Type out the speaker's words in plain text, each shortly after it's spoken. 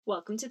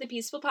Welcome to the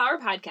Peaceful Power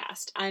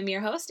Podcast. I'm your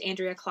host,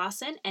 Andrea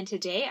Clausen, and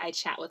today I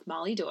chat with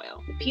Molly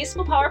Doyle. The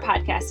Peaceful Power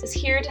Podcast is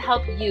here to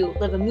help you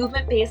live a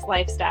movement-based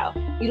lifestyle,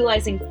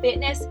 utilizing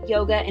fitness,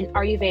 yoga, and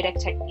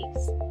Ayurvedic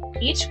techniques.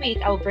 Each week,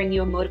 I will bring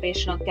you a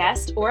motivational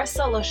guest or a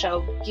solo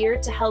show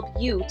geared to help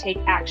you take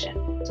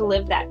action to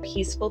live that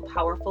peaceful,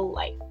 powerful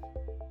life.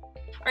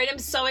 All right, I'm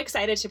so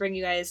excited to bring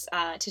you guys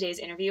today's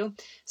interview.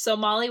 So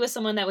Molly was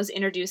someone that was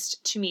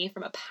introduced to me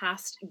from a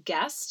past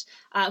guest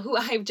who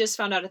I just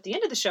found out at the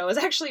end of the show is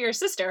actually her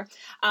sister.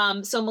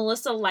 So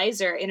Melissa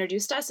Leiser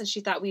introduced us, and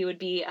she thought we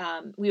would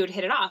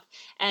hit it off.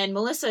 And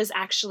Melissa is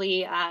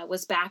actually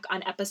was back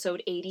on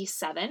episode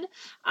 87.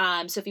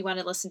 So if you want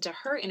to listen to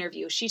her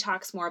interview, she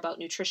talks more about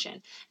nutrition.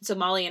 So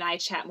Molly and I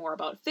chat more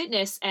about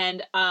fitness.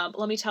 And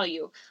let me tell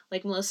you,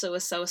 like Melissa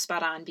was so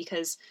spot on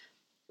because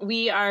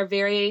we are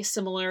very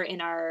similar in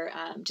our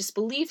just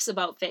beliefs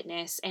about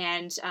fitness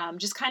and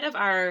just kind of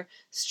our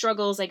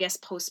struggles, I guess,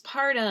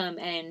 postpartum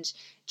and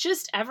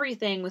just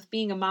everything with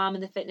being a mom in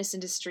the fitness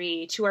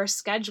industry to our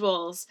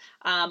schedules.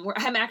 Where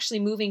I'm actually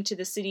moving to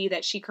the city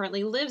that she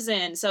currently lives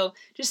in. So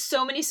just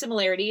so many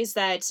similarities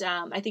that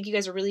I think you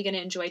guys are really going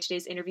to enjoy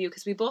today's interview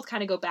because we both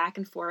kind of go back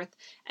and forth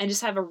and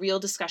just have a real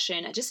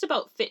discussion just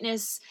about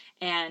fitness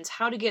and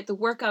how to get the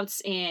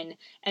workouts in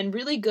and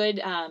really good,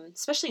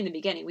 especially in the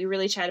beginning, we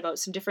really chat about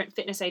some different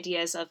fitness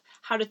ideas of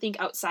how to think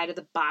outside of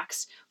the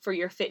box for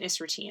your fitness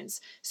routines.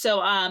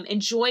 So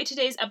enjoy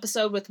today's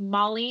episode with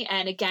Molly.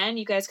 And again,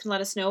 you guys can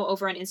let us know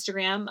over on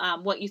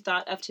Instagram what you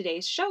thought of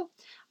today's show.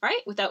 All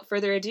right, without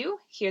further ado,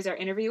 here's our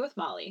interview with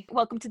Molly.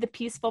 Welcome to the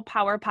Peaceful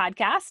Power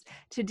Podcast.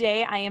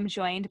 Today I am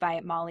joined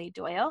by Molly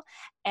Doyle,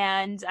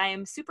 and I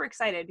am super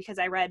excited because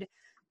I read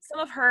some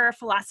of her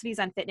philosophies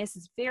on fitness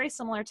is very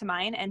similar to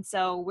mine. And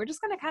so we're just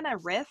going to kind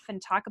of riff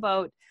and talk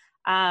about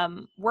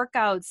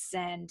workouts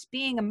and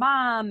being a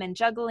mom and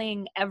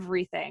juggling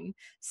everything.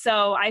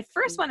 So I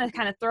first want to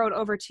kind of throw it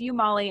over to you,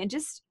 Molly, and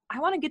just I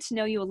want to get to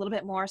know you a little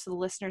bit more so the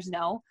listeners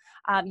know.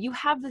 You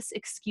have this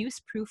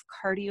excuse-proof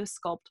cardio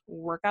sculpt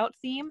workout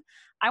theme.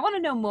 I want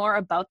to know more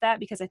about that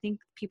because I think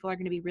people are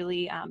going to be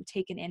really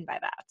taken in by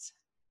that.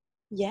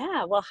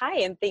 Yeah, well,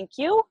 hi, and thank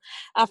you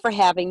for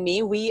having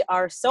me. We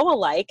are so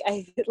alike,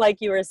 like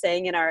you were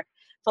saying, in our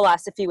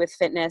philosophy with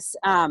fitness.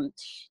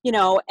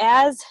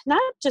 As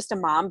not just a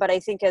mom, but I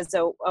think as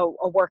a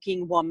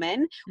working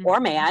woman or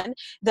man,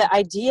 the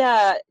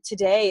idea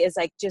today is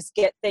like just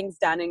get things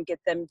done and get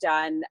them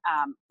done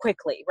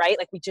quickly, right?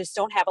 Like we just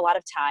don't have a lot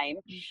of time.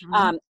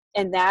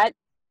 And that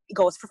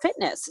goes for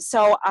fitness.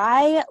 So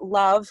I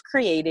love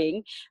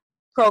creating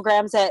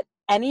programs that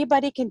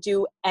anybody can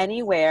do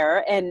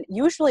anywhere and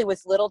usually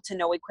with little to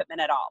no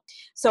equipment at all.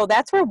 So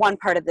that's where one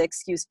part of the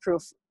excuse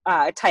proof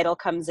title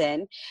comes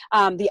in.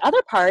 The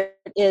other part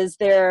is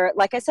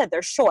like I said,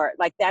 they're short.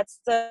 Like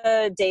that's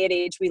the day and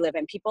age we live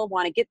in. People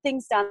want to get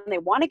things done. They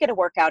want to get a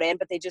workout in,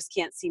 but they just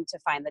can't seem to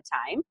find the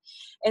time.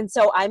 And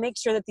so I make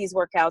sure that these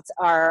workouts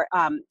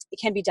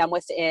can be done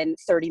within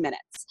 30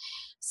 minutes.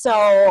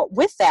 So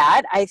with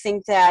that, I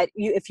think that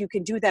if you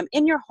can do them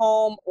in your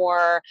home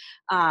or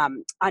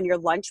on your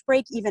lunch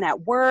break, even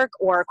at work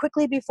or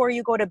quickly before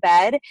you go to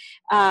bed,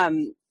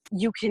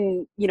 you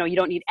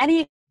don't need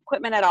any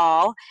equipment at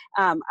all.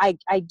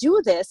 I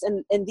do this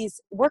and these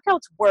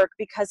workouts work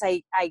because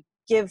I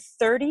give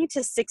 30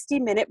 to 60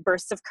 minute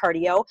bursts of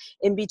cardio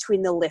in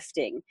between the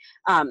lifting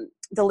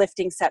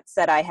sets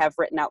that I have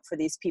written out for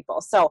these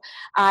people. So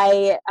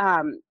I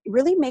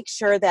really make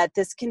sure that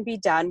this can be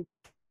done.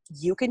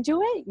 You can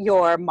do it,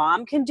 your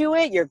mom can do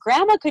it, your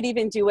grandma could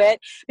even do it,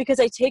 because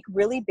I take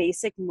really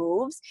basic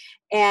moves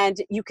and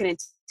you can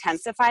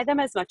intensify them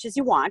as much as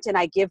you want. And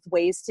I give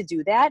ways to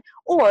do that,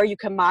 or you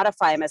can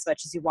modify them as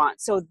much as you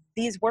want. So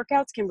these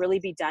workouts can really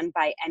be done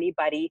by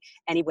anybody,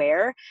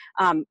 anywhere.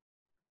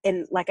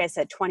 In, like I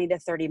said, 20 to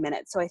 30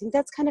 minutes. So I think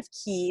that's kind of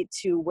key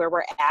to where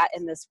we're at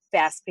in this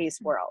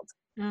fast-paced world.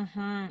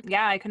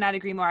 Yeah, I could not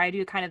agree more. I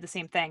do kind of the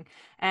same thing.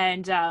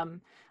 And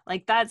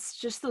that's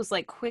just those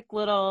like quick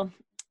little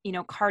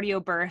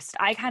cardio burst.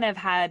 I kind of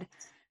had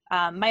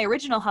my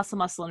original Hustle,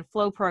 Muscle, and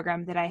Flow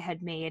program that I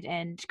had made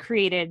and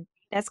created.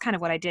 That's kind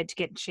of what I did to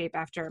get in shape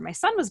after my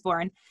son was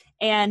born.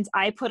 And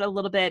I put a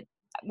little bit,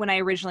 when I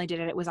originally did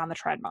it, it was on the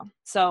treadmill.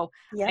 So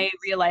I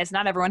realized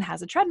not everyone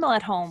has a treadmill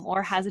at home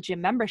or has a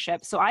gym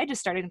membership. So I just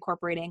started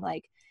incorporating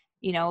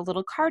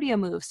little cardio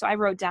moves. So I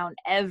wrote down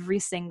every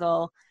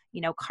single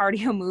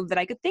cardio move that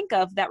I could think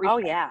of that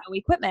required no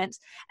equipment.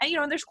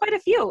 And there's quite a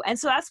few. And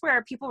so that's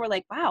where people were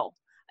like, wow.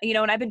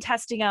 And I've been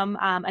testing them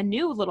a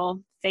new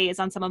little phase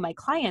on some of my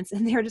clients,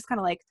 and they were just kind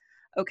of like,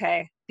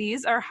 okay,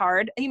 these are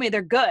hard. Anyway,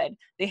 they're good.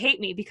 They hate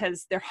me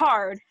because they're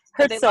hard.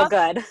 Hurts so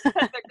good.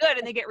 They're good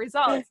and they get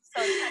results.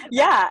 So it's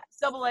kind of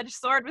double-edged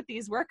sword with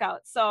these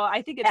workouts. So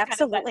I think it's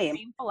Absolutely. kind of that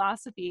same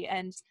philosophy.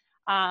 And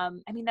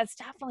that's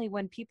definitely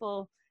when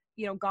people,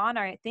 gone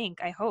are,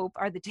 I hope,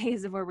 are the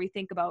days of where we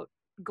think about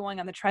going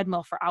on the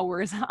treadmill for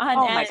hours on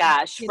Oh my end,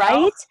 gosh, you know?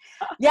 right?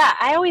 Yeah,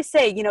 I always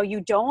say,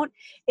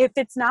 if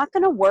it's not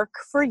going to work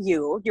for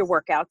you, your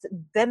workouts,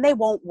 then they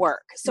won't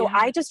work. So Yeah.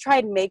 I just try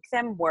and make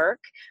them work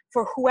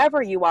for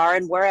whoever you are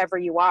and wherever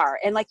you are.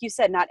 And like you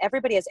said, not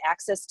everybody has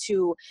access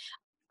to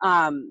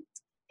um,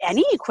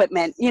 any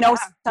equipment.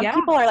 Some Yeah.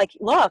 people are like,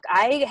 look,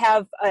 I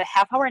have a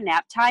half-hour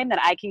nap time that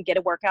I can get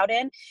a workout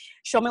in.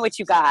 Show me what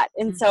you got.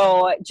 And Mhm.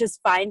 so just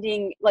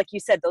finding, like you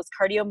said, those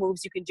cardio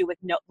moves you can do with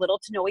little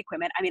to no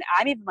equipment. I mean,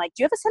 I'm even like,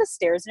 do you have a set of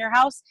stairs in your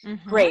house?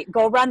 Mhm. Great.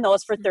 Go run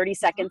those for 30 Mhm.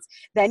 seconds.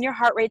 Then your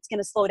heart rate's going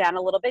to slow down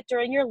a little bit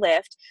during your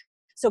lift.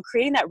 So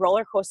creating that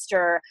roller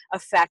coaster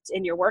effect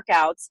in your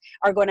workouts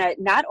are going to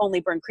not only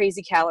burn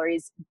crazy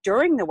calories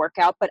during the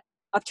workout, but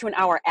up to an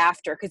hour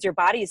after, because your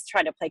body is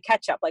trying to play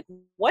catch up. Like,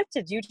 what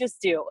did you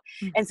just do?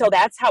 And so Mhm.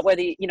 that's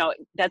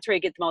that's where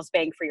you get the most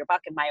bang for your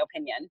buck, in my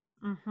opinion.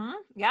 Mhm.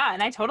 Yeah,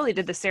 and I totally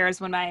did the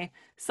stairs when my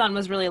son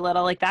was really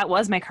little. Like that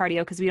was my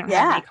cardio because we don't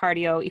have any Yeah.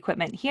 cardio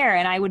equipment here,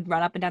 and I would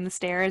run up and down the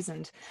stairs,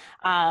 and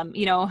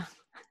you know,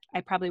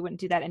 I probably wouldn't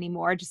do that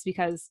anymore just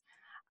because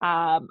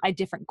I had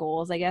different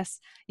goals, I guess.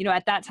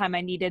 At that time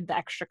I needed the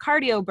extra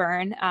cardio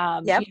burn.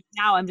 Yep.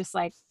 Now I'm just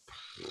like,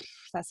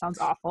 that sounds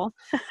awful.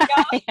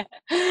 Like I'd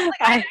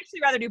I actually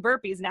rather do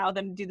burpees now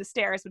than do the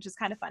stairs, which is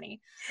kind of funny.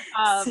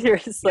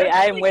 seriously, Just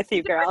I'm like with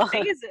you, different girl.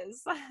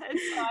 phases. And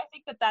so I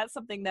think that that's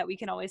something that we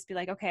can always be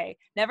like, okay,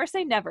 never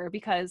say never,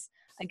 because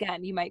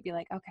again, you might be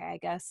like, okay, I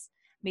guess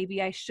maybe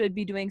I should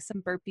be doing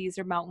some burpees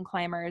or mountain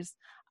climbers,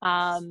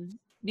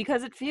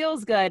 because it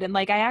feels good. And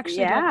like, I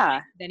actually don't mind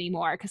Yeah. it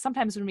anymore. Cause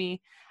sometimes when we,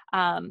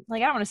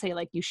 like, I don't want to say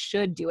like you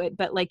should do it,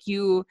 but like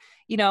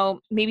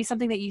maybe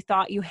something that you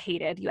thought you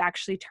hated, you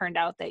actually turned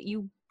out that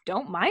you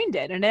don't mind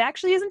it. And it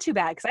actually isn't too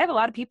bad. Cause I have a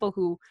lot of people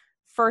who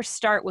first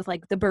start with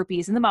like the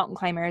burpees and the mountain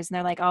climbers, and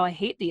they're like, oh, I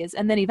hate these.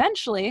 And then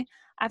eventually,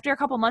 after a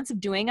couple months of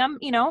doing them,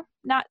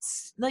 not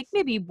like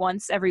maybe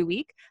once every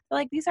week, they're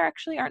like, these aren't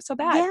so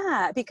bad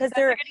Yeah, because because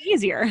they're getting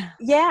easier.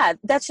 yeah,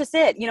 that's just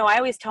it. I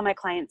always tell my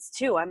clients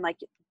too, I'm like,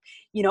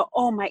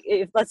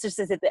 let's just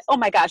say that, oh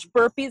my gosh,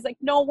 burpees, like,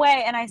 no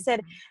way. And I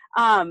said,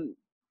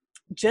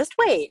 just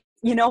wait.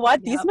 You know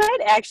what? These Yep. might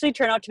actually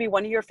turn out to be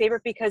one of your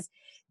favorite, because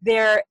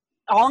they're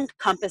all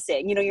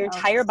encompassing. Your Yep.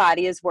 entire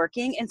body is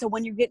working. And so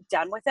when you get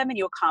done with them and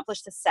you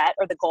accomplish the set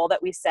or the goal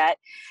that we set,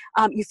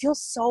 you feel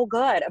so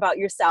good about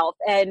yourself.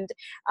 And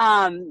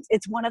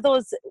it's one of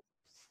those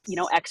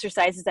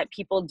exercises that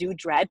people do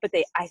dread, but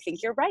I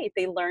think you're right,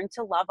 they learn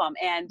to love them.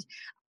 And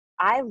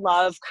I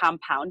love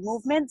compound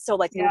movements. So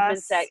like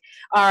movements that Yes.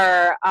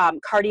 are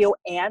cardio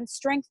and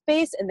strength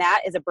based, and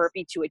that is a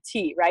burpee to a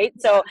T, right?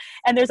 Yeah. So,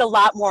 and there's a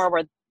lot more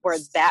where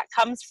that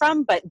comes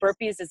from, but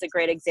burpees is a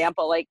great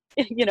example. Like,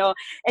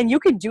 and you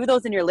can do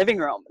those in your living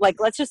room. Like,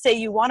 let's just say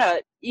you want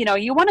to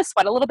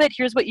sweat a little bit.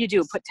 Here's what you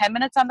do: put 10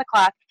 minutes on the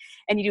clock,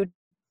 and you do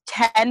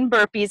 10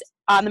 burpees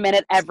on the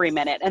minute every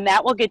minute, and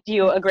that will get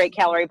you a great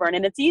calorie burn,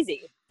 and it's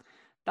easy.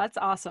 That's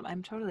awesome. I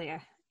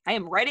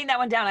am writing that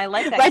one down. I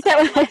like that.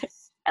 Right,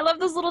 I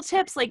love those little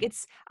tips. Like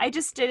I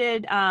just did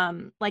it,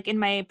 like in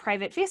my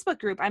private Facebook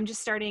group, I'm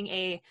just starting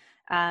a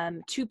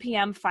 2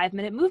 p.m.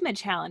 5-minute movement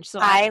challenge. So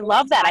I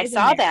love that. I live in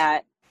saw there.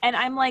 that. And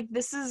I'm like,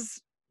 this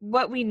is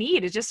what we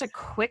need, is just a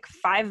quick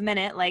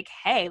 5-minute, like,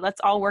 hey,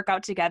 let's all work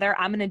out together.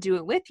 I'm going to do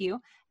it with you.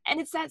 And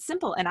it's that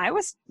simple. And I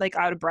was like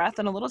out of breath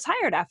and a little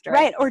tired after.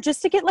 Right. Or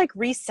just to get like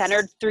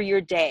recentered through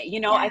your day.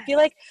 I feel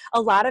like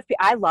a lot of,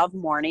 I love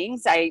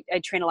mornings. I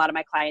train a lot of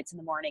my clients in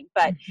the morning,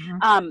 but,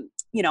 Mhm.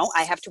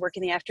 I have to work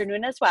in the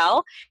afternoon as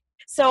well.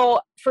 So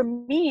for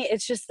me,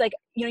 it's just like,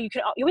 you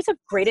always have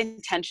great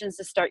intentions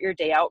to start your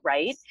day out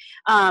right.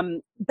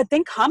 But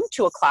then come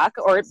 2 o'clock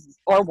or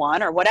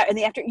 1 or whatever, and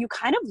after, you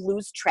kind of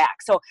lose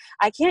track. So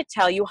I can't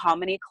tell you how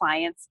many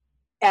clients,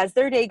 as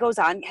their day goes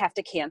on, have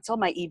to cancel.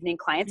 My evening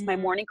clients, my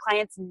Mhm. morning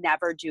clients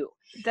never do.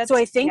 That's, So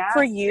I think yeah,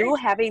 for it's very you,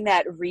 having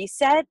that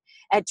reset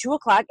at 2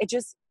 o'clock, it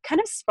just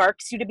kind of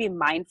sparks you to be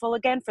mindful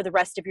again for the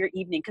rest of your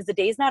evening, because the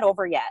day's not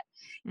over yet.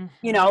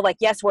 Mhm. Like,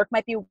 yes, work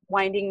might be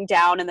winding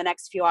down in the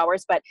next few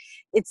hours, but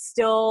it's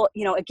still,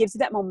 it gives you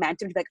that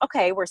momentum to be like,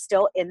 okay, we're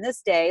still in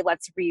this day.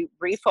 Let's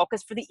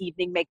refocus for the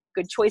evening, make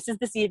good choices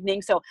this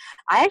evening. So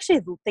I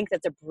actually think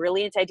that's a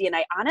brilliant idea.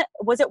 And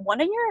was it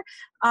one of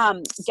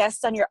your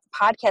guests on your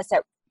podcast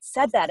that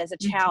said that as a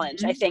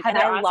challenge, I Mhm. think. And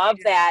Heather I love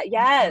Osby. that.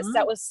 Yes,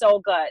 that Mhm. was so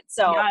good.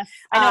 So, Yes.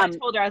 I know, I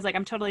told her, I was like,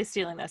 I'm totally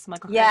stealing this. I'm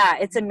like, okay, yeah,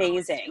 it's I'm totally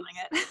amazing. stealing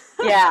it.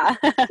 Yeah.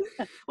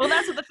 Well,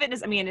 that's what the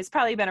fitness, I mean, it's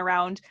probably been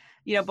around,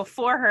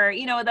 before her.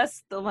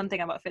 That's the one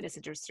thing about fitness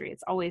industry.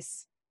 It's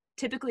always,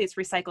 typically it's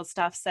recycled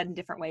stuff said in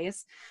different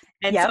ways.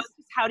 And so Yep. it's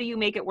just, how do you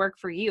make it work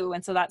for you?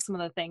 And so that's some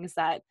of the things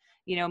that,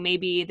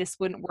 maybe this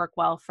wouldn't work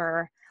well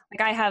for,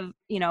 like, I have,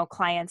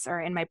 clients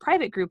or in my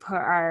private group who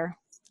are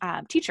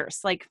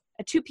teachers. Like,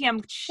 a 2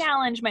 p.m.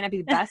 challenge might not be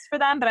the best for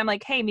them, but I'm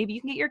like, hey, maybe you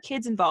can get your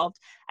kids involved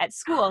at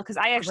school. Because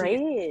I actually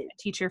was Great. a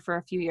teacher for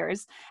a few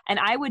years, and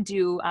I would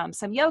do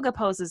some yoga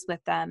poses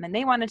with them, and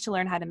they wanted to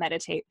learn how to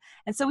meditate.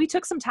 And so we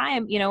took some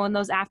time, in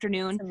those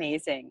afternoon. It's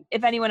amazing.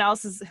 If anyone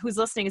else who's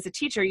listening is a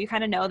teacher, you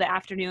kind of know the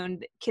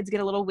afternoon kids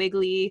get a little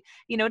wiggly,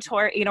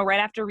 right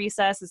after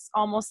recess. It's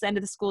almost the end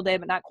of the school day,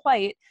 but not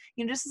quite.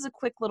 Just as a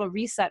quick little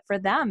reset for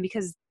them,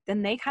 because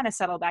then they kind of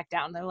settle back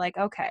down. They're like,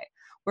 okay,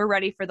 we're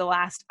ready for the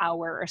last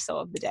hour or so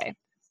of the day.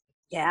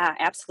 Yeah,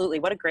 absolutely.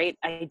 What a great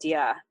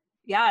idea.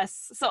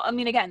 Yes. So,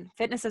 again,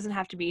 fitness doesn't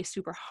have to be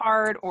super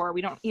hard, or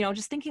we don't,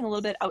 just thinking a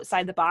little bit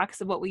outside the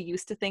box of what we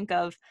used to think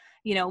of,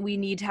 we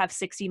need to have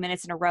 60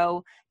 minutes in a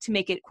row to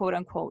make it quote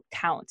unquote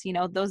count.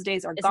 Those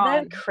days are gone.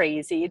 Isn't that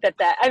crazy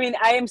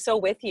I am so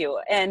with you.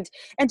 And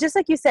just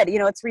like you said,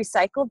 it's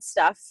recycled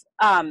stuff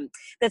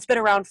that's been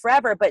around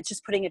forever, but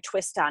just putting a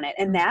twist on it.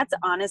 And that's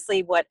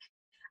honestly what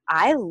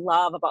I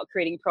love about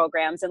creating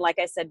programs. And like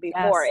I said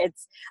before,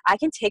 I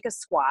can take a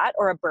squat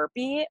or a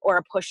burpee or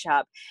a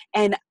push-up,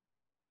 and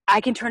I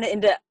can turn it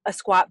into a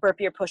squat,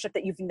 burpee, or push-up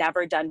that you've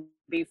never done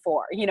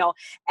before.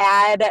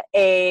 Add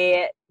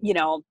a,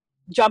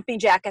 jumping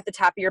jack at the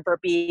top of your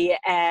burpee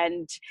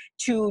and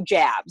 2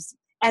 jabs.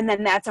 And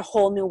then that's a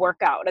whole new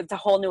workout. It's a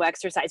whole new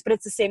exercise, but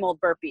it's the same old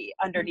burpee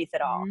underneath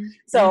it all.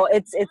 So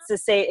it's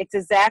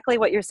exactly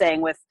what you're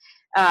saying with,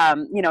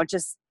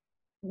 just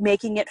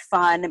making it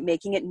fun,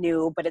 making it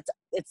new, but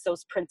it's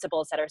those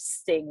principles that are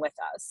staying with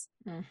us.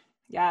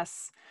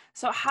 Yes.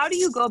 So how do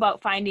you go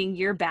about finding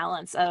your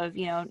balance of,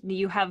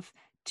 you have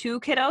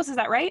 2 kiddos, is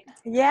that right?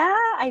 Yeah,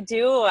 I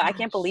do. I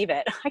can't believe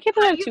it. I can't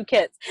believe I have 2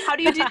 kids. How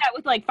do you do that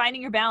with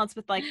finding your balance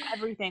with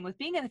everything, with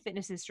being in the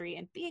fitness industry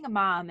and being a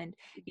mom, and,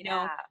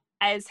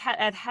 as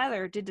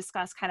Heather did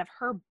discuss kind of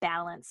her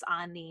balance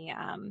on the,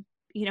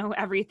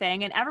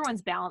 everything, and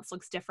everyone's balance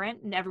looks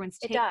different, and everyone's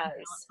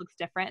balance looks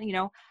different.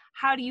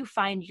 How do you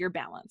find your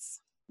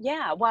balance?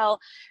 Yeah, well,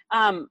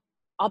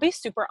 I'll be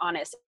super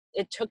honest.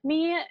 It took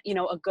me,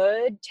 a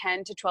good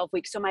 10 to 12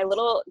 weeks. So my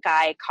little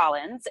guy,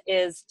 Collins,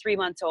 is 3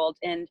 months old.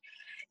 And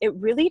it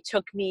really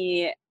took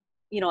me,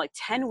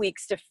 10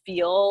 weeks to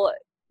feel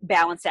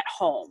balanced at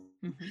home.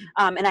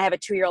 And I have a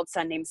 2-year-old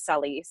son named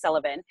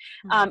Sullivan.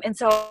 And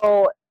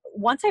so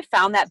once I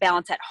found that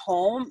balance at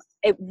home,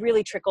 it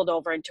really trickled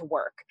over into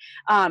work.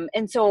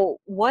 And so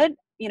what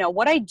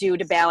I do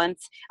to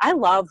balance, I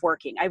love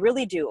working. I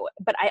really do.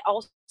 But I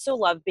also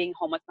love being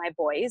home with my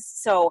boys.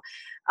 So,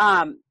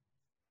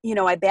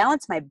 I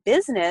balance my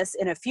business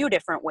in a few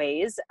different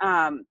ways.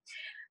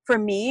 For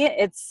me,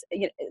 it's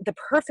the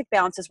perfect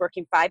balance is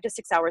working 5 to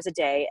 6 hours a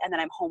day, and then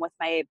I'm home with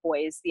my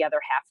boys the other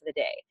half of the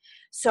day.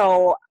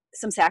 So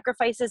some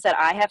sacrifices that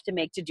I have to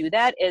make to do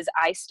that is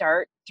I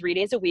start 3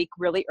 days a week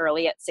really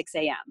early at 6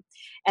 a.m.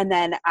 And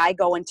then I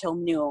go until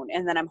noon,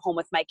 and then I'm home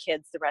with my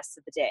kids the rest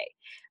of the day.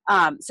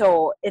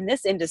 So in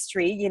this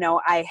industry,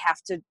 I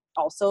have to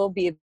also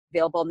be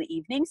available in the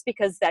evenings,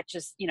 because that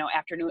just,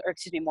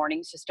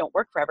 mornings just don't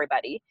work for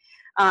everybody.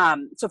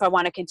 So if I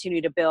want to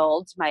continue to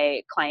build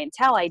my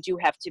clientele, I do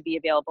have to be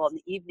available in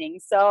the evening.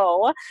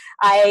 So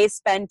I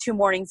spend 2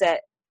 mornings at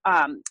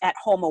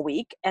home a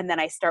week, and then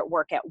I start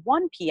work at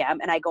 1 p.m.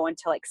 and I go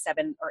until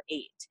 7 or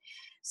 8.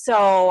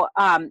 So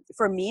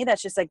for me,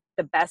 that's just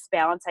the best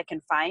balance I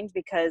can find,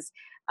 because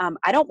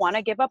I don't want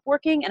to give up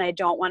working, and I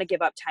don't want to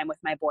give up time with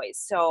my boys.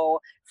 So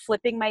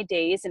flipping my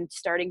days and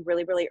starting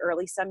really, really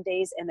early some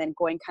days, and then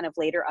going kind of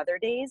later other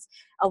days,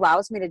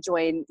 allows me to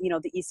join,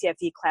 the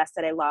ECFE class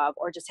that I love,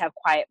 or just have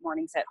quiet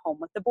mornings at home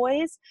with the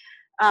boys.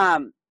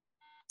 And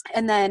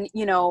then,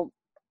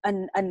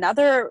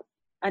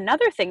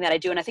 another thing that I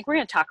do, and I think we're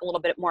going to talk a little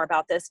bit more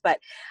about this, but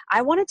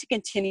I wanted to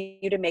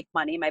continue to make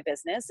money in my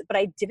business, but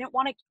I didn't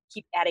want to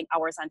keep adding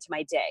hours onto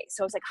my day.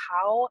 So I was like,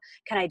 how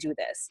can I do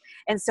this?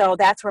 And so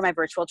that's where my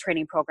virtual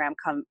training program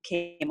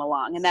came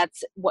along. And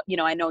that's what,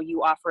 I know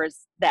you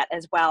offers that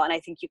as well. And I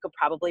think you could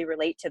probably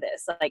relate to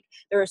this.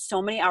 There are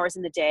so many hours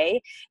in the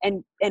day,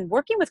 and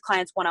working with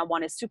clients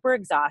one-on-one is super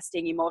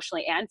exhausting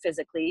emotionally and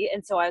physically.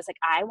 And so I was like,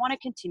 I want to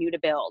continue to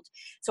build.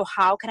 So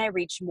how can I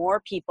reach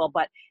more people,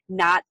 but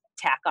not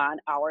tack on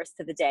hours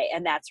to the day?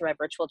 And that's where my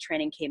virtual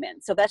training came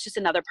in. So that's just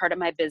another part of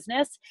my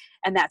business.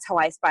 And that's how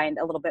I find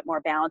a little bit more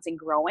balance in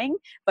growing,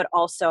 but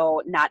also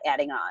not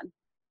adding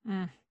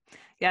on.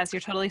 Yes,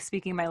 you're totally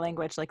speaking my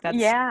language.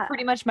 That's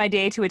pretty much my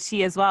day to a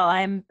T as well.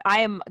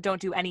 I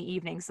don't do any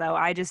evenings though.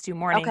 I just do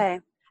morning.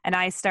 Okay. And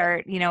I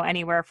start,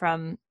 anywhere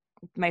from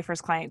my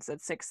first clients at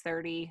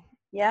 6:30.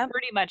 Yeah.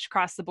 Pretty much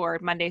across the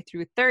board, Monday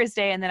through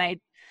Thursday. And then I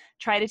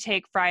try to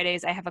take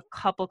Fridays. I have a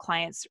couple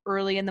clients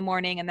early in the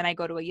morning, and then I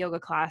go to a yoga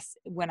class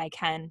when I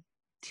can.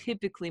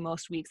 Typically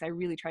most weeks I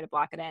really try to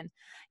block it in,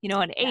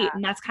 at 8.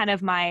 And that's kind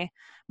of my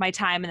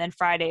time. And then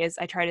Fridays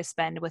I try to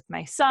spend with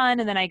my son,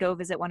 and then I go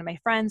visit one of my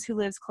friends who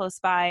lives close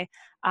by.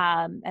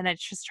 And I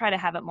just try to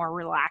have it more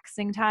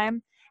relaxing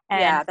time.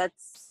 And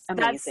that's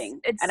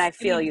amazing. And I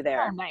feel you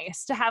there. It's so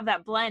nice to have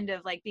that blend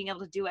of being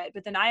able to do it.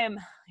 But then I am,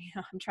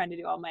 I'm trying to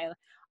do all my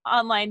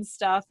online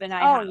stuff, and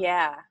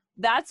I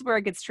that's where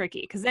it gets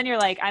tricky. Cause then you're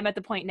like, I'm at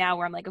the point now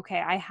where I'm like, okay,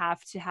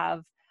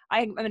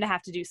 I'm going to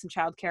have to do some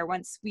childcare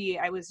once we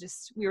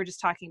were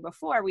just talking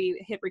before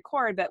we hit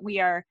record, but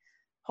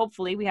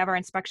hopefully we have our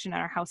inspection on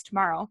our house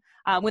tomorrow.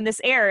 When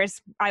this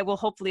airs, I will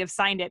hopefully have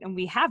signed it and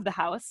we have the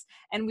house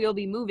and we'll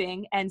be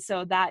moving. And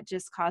so that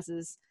just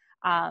causes,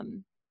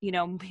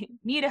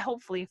 me to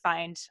hopefully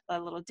find a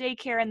little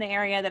daycare in the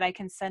area that I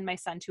can send my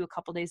son to a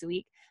couple days a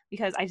week,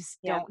 because I just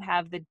don't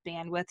have the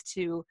bandwidth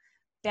to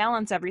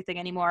balance everything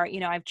anymore.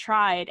 I've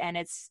tried, and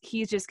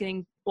he's just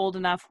getting old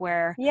enough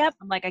where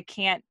I'm like, I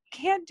can't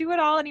do it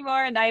all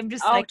anymore. And I'm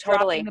just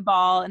dropping the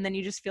ball. And then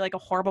you just feel like a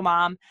horrible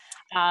mom,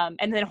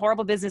 and then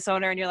horrible business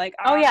owner. And you're like,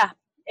 oh yeah.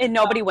 And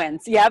nobody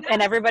wins. Yep.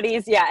 And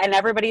everybody's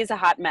a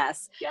hot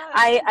mess. Yeah.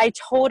 I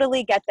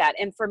totally get that.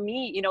 And for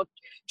me,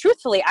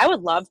 truthfully, I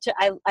would love to,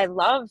 I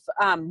love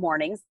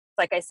mornings,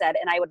 like I said,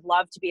 and I would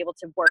love to be able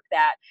to work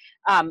that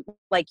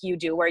like you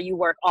do, where you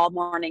work all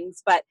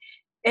mornings, but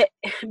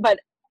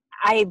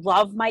I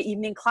love my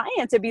evening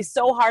clients. It'd be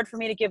so hard for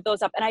me to give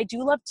those up. And I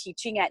do love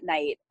teaching at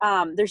night.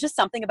 There's just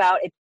something about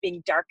it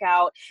being dark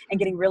out and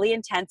getting really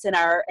intense in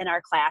our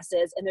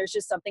classes. And there's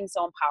just something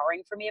so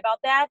empowering for me about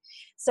that.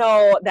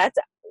 So that's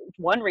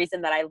one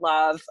reason that I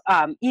love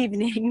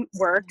evening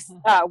work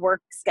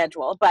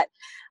schedule. But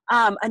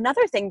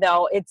another thing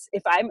though,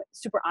 if I'm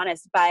super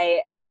honest,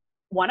 by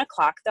 1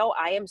 o'clock though,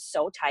 I am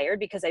so tired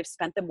because I've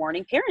spent the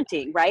morning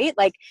parenting, right?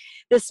 Like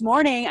this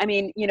morning,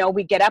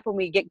 we get up and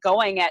we get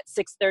going at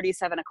 6:30,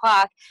 7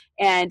 o'clock,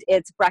 and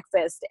it's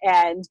breakfast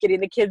and getting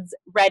the kids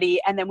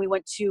ready. And then we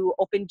went to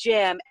open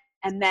gym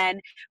and then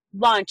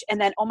lunch. And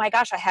then, oh my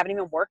gosh, I haven't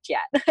even worked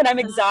yet and I'm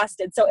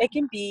exhausted. So it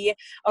can be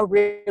a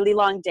really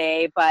long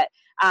day, but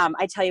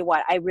I tell you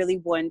what, I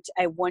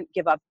wouldn't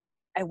give up.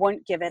 I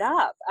won't give it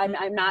up.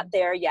 I'm not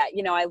there yet.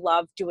 I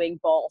love doing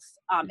both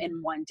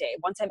in one day.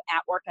 Once I'm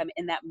at work, I'm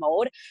in that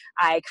mode.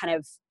 I'm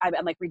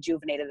like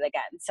rejuvenated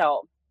again.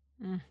 So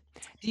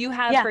do you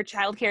have for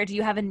childcare, do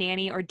you have a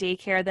nanny or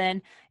daycare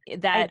then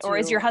or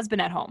is your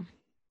husband at home?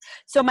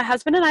 So my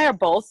husband and I are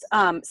both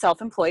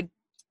self-employed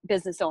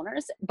business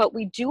owners, but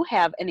we do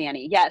have a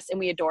nanny. Yes. And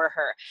we adore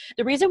her.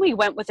 The reason we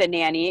went with a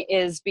nanny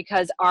is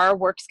because our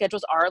work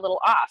schedules are a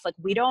little off. Like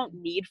we don't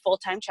need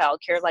full-time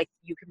childcare. Like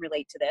you can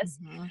relate to this.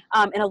 Mm-hmm.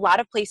 And a lot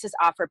of places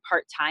offer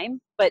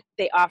part-time, but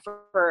they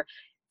offer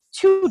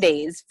 2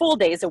 days, full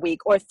days a week,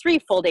 or 3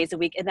 full days a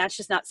week. And that's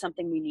just not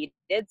something we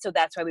needed. So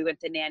that's why we went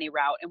the nanny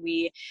route.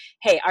 And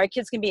our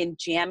kids can be in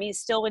jammies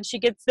still when she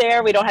gets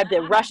there. We don't have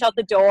to rush out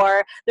the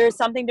door. There's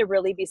something to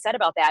really be said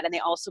about that. And they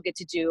also get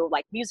to do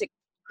like music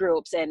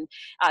groups and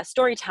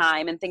story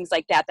time and things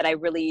like that I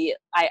really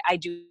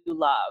do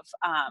love.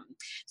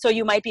 So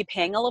you might be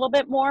paying a little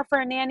bit more for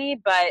a nanny,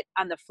 but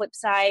on the flip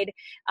side,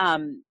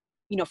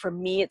 for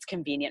me, it's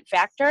convenient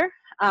factor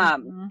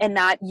and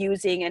not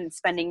using and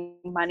spending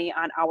money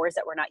on hours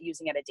that we're not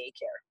using at a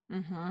daycare.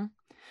 Mm-hmm.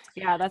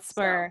 Yeah, that's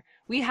where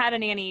we had a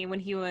nanny when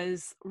he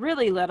was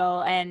really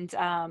little, and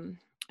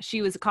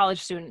she was a college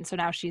student. So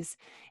now she's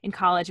in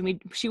college,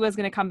 and she was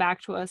going to come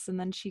back to us, and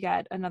then she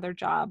got another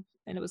job.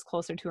 And it was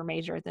closer to her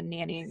major than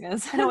nannying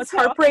is. I know it's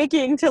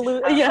heartbreaking to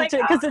lose,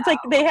 because it's like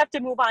they have to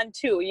move on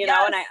too,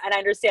 know. And I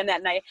understand that.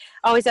 And I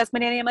always ask my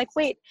nanny, I'm like,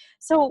 wait,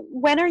 so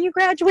when are you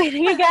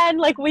graduating again?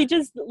 Like we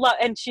just love,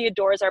 and she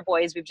adores our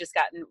boys. We've just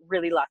gotten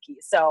really lucky.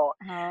 So,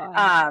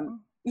 and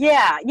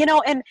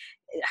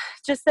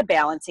just the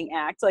balancing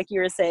act, like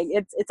you were saying,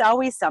 it's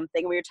always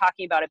something. We were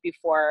talking about it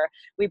before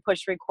we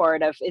pushed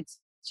record.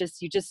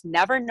 You just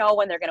never know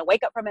when they're going to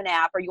wake up from a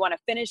nap, or you want to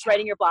finish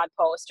writing your blog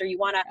post, or you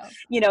want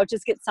to,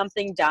 just get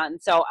something done.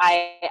 So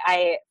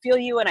I feel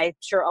you. And I'm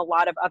sure a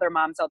lot of other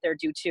moms out there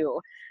do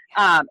too.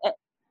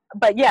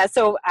 But yeah,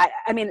 so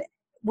I mean,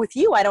 with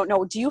you, I don't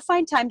know, do you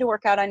find time to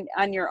work out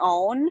on your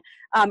own?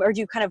 Or do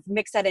you kind of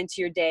mix that into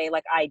your day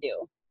like I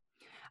do?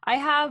 I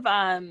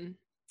have,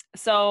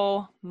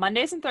 so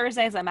Mondays and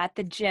Thursdays I'm at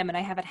the gym, and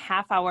I have a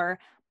half-hour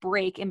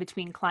break in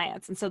between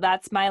clients. And so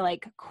that's my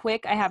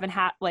quick, I haven't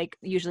had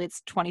usually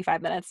it's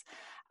 25 minutes,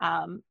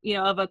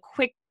 of a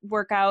quick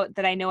workout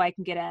that I know I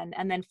can get in.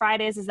 And then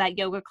Fridays is that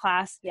yoga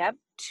class. Yep.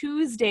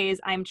 Tuesdays,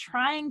 I'm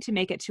trying to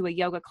make it to a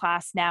yoga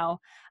class now.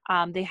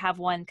 They have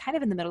one kind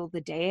of in the middle of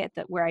the day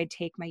where I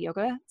take my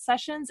yoga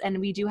sessions, and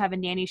we do have a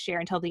nanny share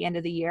until the end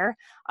of the year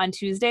on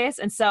Tuesdays.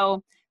 And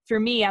so for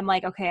me, I'm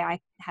like, okay, I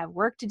have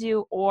work to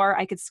do, or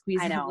I could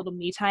squeeze in a little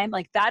me time.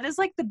 Like that is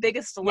the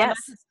biggest dilemma.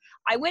 Yes.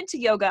 I went to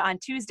yoga on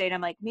Tuesday, and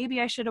I'm like,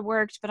 maybe I should have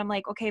worked, but I'm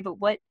like, okay, but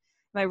what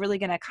am I really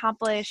going to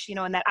accomplish?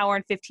 In that hour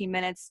and 15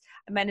 minutes,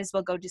 I might as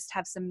well go just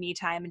have some me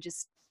time and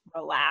just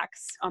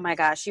relax. Oh my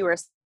gosh, you were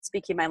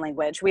speaking my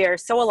language. We are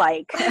so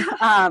alike.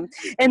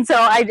 And so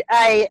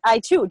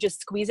I too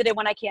just squeeze it in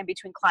when I can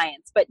between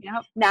clients. But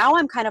now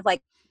I'm kind of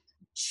like,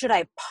 should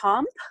I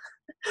pump?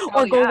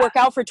 or go yeah. work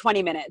out for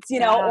 20 minutes,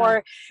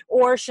 Yeah.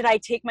 or should I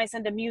take my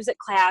son to music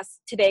class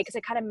today because I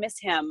kind of miss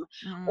him,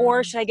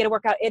 or Mm. should I get a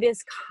workout? It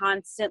is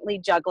constantly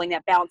juggling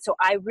that balance. So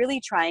I really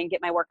try and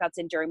get my workouts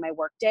in during my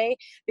work day,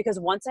 because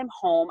once I'm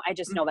home, I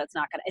just know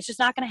it's just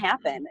not going to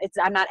happen.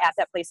 I'm not at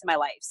that place in my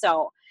life.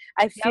 So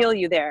I Yep. feel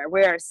you there.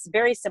 We're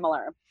very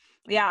similar.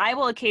 Yeah, I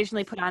will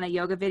occasionally put on a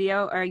yoga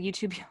video or a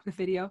YouTube yoga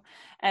video,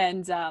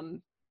 and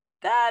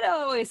that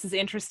always is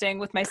interesting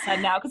with my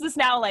son now, because it's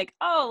now like,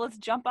 oh, let's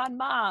jump on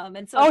mom,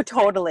 and so Oh, it's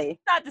totally.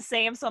 not the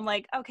same. So I'm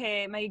like,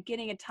 okay, am I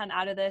getting a ton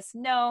out of this?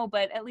 No,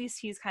 but at least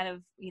he's kind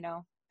of,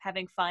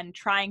 having fun,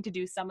 trying to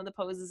do some of the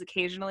poses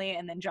occasionally,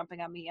 and then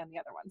jumping on me on the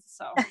other ones.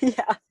 So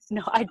Yeah,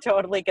 no, I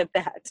totally get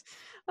that.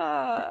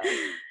 Uh,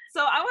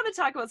 so I want to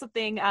talk about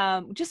something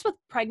just with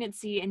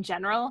pregnancy in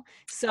general.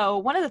 So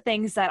one of the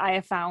things that I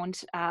have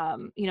found,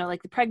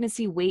 like the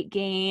pregnancy weight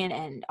gain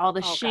and all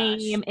the Oh gosh.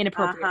 shame,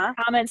 inappropriate Uh-huh.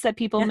 comments that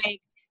people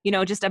make,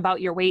 just about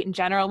your weight in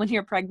general when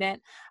you're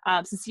pregnant.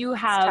 It's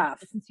tough.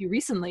 Since you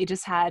recently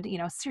just had,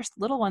 serious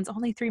little ones,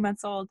 only 3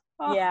 months old.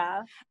 Oh,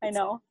 Yeah, I it's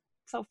know.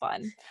 so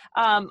fun.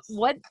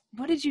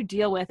 What did you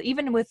deal with,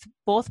 even with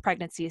both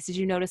pregnancies? Did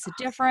you notice a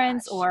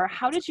difference, Gosh. or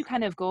how did you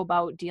kind of go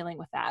about dealing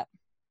with that?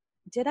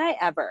 Did I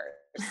ever?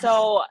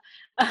 So,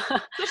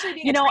 Especially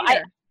being you a know, I,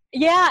 trainer.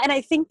 yeah, and I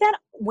think that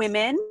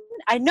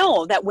I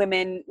know that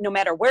women, no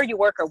matter where you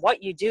work or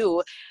what you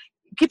do,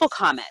 people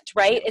comment,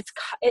 right? Yes.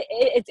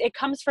 It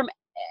comes from,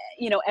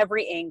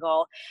 every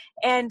angle.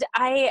 And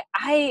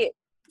I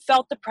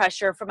felt the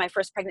pressure for my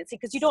first pregnancy,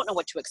 because you don't know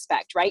what to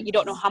expect, right? You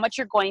don't know Mhm. how much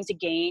you're going to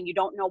gain. You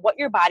don't know what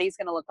your body's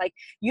going to look like.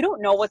 You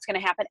don't know what's going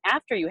to happen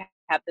after you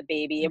have the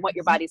baby and what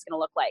your Mhm. body's going to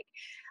look like.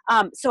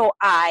 So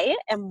I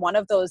am one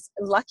of those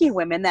lucky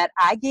women that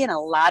I gain a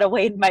lot of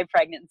weight in my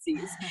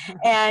pregnancies,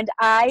 and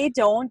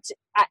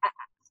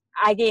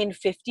I gained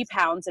 50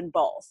 pounds in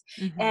both.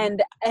 Mhm.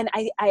 And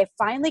I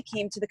finally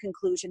came to the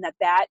conclusion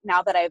that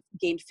now that I've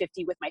gained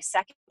 50 with my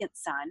second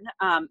son,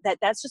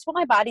 that's just what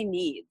my body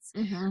needs,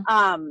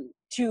 Mhm.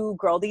 to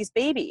grow these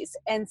babies.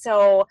 And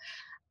so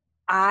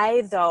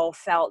I, though,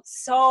 felt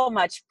so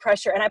much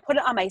pressure, and I put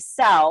it on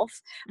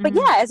myself. But Mhm.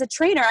 yeah, as a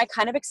trainer, I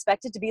kind of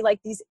expected to be like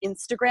these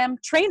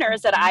Instagram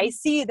trainers that I Mhm.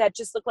 see that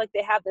just look like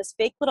they have this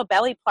fake little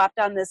belly plopped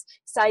on this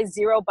size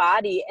 0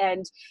 body,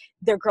 and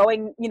they're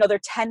growing, they're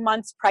 10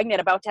 months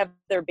pregnant, about to have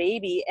their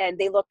baby, and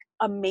they look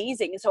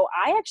amazing. So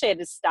I actually had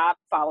to stop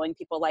following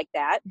people like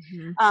that,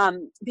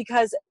 Mhm.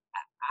 because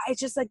I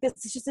just like, this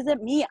just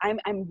isn't me.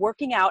 I'm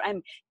working out.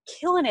 I'm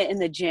killing it in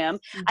the gym.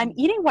 I'm Mhm.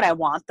 eating what I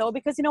want, though,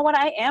 because you know what?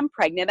 I am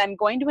pregnant. I'm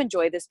going to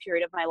enjoy this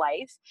period of my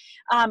life.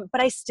 But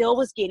I still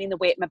was gaining the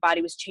weight. My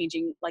body was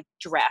changing like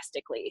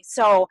drastically.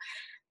 So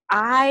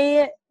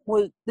I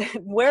was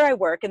where I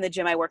work, in the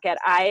gym I work at.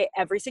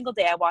 Every single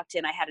day I walked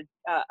in, I had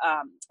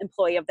a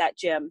employee of that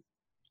gym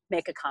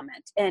make a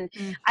comment, and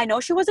Mm. I know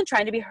she wasn't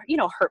trying to be,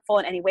 hurtful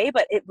in any way,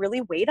 but it really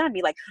weighed on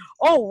me, like,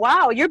 oh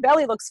wow, your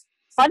belly looks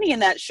funny in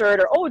that shirt,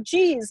 or oh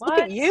geez, look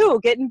at What? you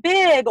getting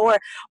big, or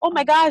oh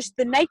my gosh,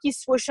 the Nike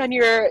swoosh on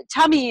your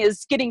tummy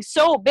is getting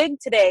so big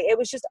today. It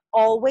was just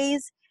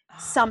always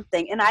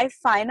something. And I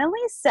finally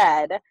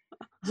said,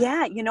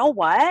 yeah, you know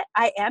what,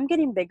 I am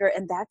getting bigger,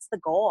 and that's the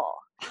goal.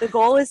 The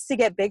goal is to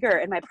get bigger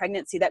in my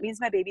pregnancy. That means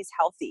my baby's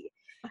healthy.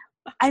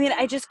 I mean,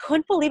 I just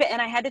couldn't believe it.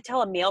 And I had to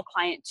tell a male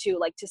client too,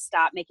 like, to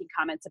stop making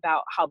comments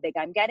about how big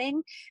I'm getting, Oh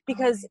my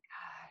because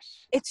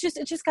gosh.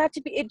 it just got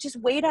to be, it just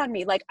weighed on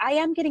me. Like, I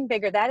am getting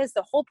bigger. That is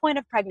the whole point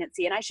of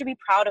pregnancy. And I should be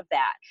proud of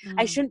that.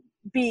 I Mm. shouldn't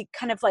be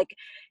kind of like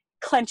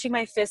clenching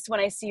my fist when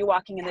I see you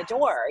walking in the Yes.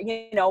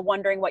 door,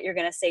 wondering what you're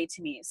going to say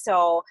to me.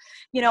 So,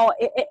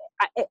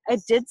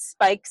 it did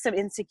spike some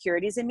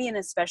insecurities in me, and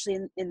especially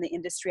in the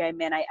industry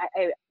I'm in.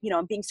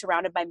 I'm being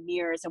surrounded by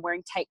mirrors and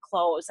wearing tight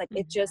clothes. Like,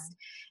 Mhm.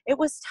 it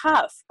was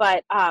tough.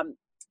 But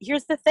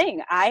here's the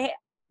thing: I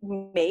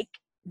make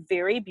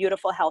very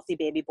beautiful, healthy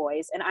baby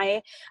boys, and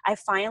I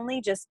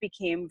finally just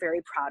became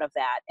very proud of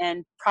that,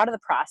 and proud of the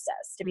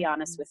process, to be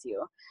honest Mhm. with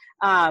you.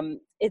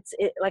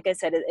 Like I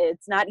said,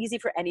 it's not easy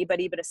for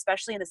anybody, but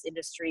especially in this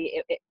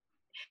industry,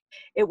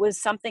 it was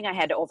something I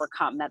had to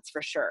overcome. That's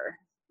for sure.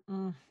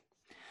 Mm.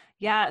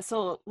 Yeah,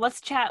 so let's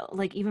chat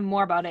like even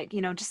more about it,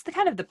 just the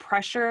kind of the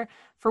pressure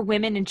for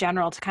women in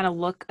general to kind of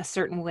look a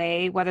certain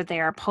way, whether they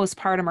are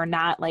postpartum or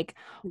not. Like,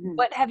 Mhm.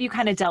 what have you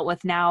kind of dealt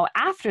with now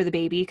after the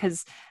baby?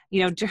 Because,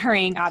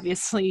 during,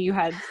 obviously, you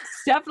had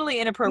definitely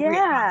inappropriate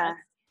Yeah.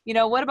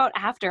 comments. What about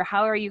after?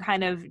 How are you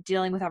kind of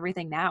dealing with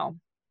everything now?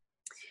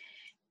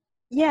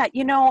 Yeah.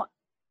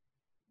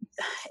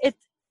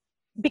 It's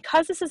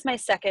because this is my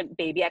second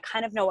baby, I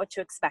kind of know what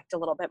to expect a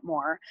little bit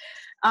more.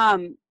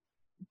 Um,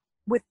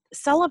 with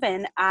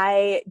Sullivan,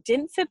 I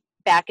didn't fit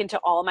back into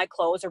all of my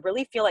clothes or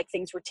really feel like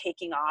things were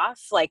taking off,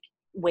 like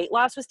weight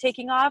loss was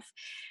taking off.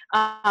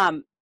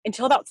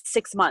 Until about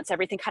 6 months,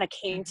 everything kind of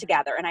came Mhm.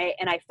 together, and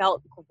I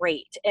felt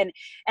great. And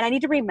I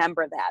need to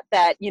remember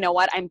that, you know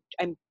what, I'm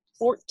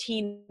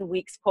 14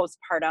 weeks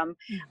postpartum.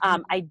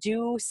 I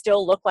do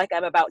still look like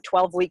I'm about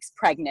 12 weeks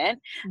pregnant.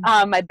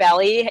 My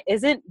belly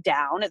isn't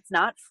down. It's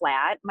not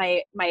flat.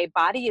 My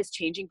body is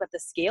changing, but the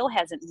scale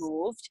hasn't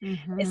moved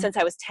since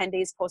I was 10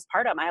 days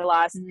postpartum. I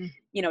lost,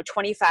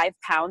 25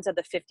 pounds of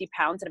the 50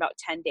 pounds in about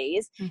 10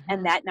 days.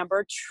 And that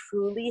number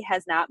truly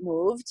has not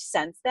moved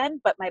since then,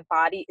 but my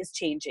body is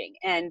changing,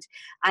 and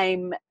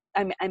I'm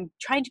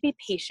trying to be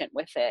patient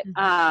with it.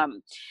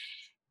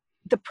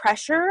 The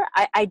pressure,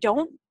 I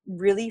don't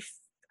really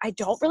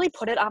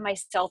put it on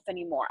myself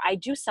anymore. I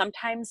do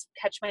sometimes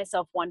catch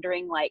myself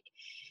wondering, like,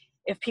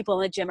 if people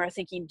in the gym are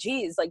thinking,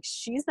 geez, like,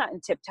 she's not in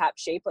tip-top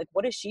shape. Like,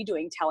 what is she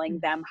doing telling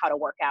them how to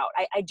work out?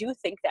 I do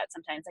think that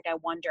sometimes. Like, I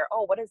wonder,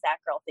 oh, what is that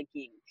girl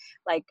thinking?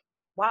 Like,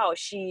 wow,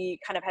 she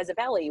kind of has a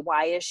belly.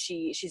 Why is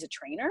she's a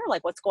trainer?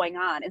 Like, what's going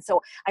on? And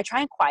so I try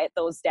and quiet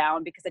those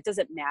down, because it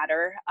doesn't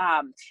matter.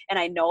 And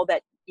I know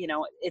that,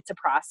 it's a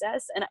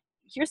process. And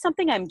here's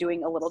something I'm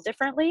doing a little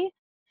differently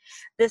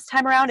this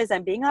time around is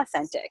I'm being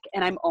authentic,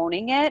 and I'm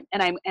owning it,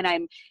 and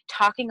I'm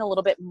talking a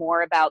little bit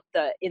more about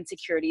the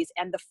insecurities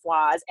and the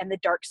flaws and the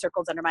dark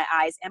circles under my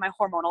eyes and my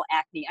hormonal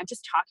acne. I'm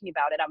just talking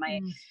about it on my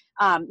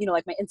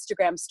like my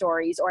Instagram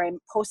stories, or I'm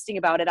posting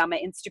about it on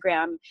my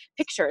Instagram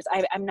pictures.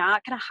 I'm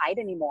not going to hide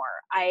anymore.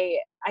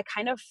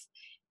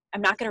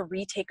 I'm not going to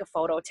retake a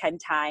photo 10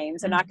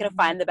 times. I'm not going to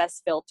find the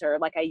best filter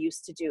like I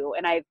used to do.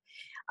 And I've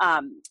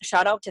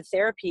shout out to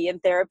therapy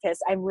and therapists.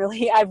 I've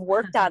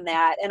worked on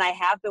that, and I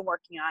have been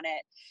working on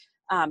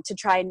it to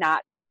try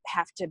not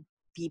have to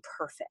be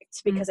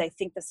perfect, because I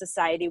think the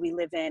society we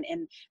live in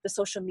and the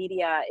social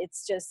media,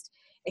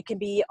 it can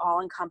be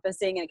all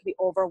encompassing, and it can be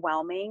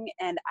overwhelming.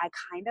 And I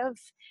kind of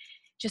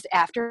just,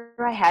 after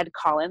I had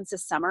Collins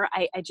this summer,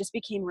 I just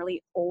became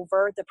really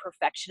over the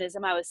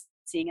perfectionism I was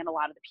seeing in a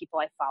lot of the people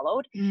I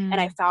followed. And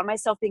I found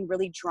myself being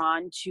really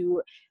drawn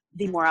to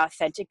the more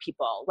authentic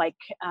people, like,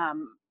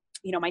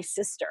 my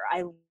sister.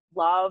 I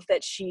love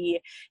that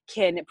she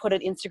can put an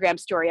Instagram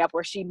story up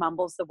where she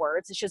mumbles the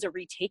words and she doesn't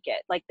retake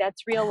it. Like,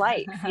 that's real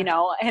life,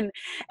 and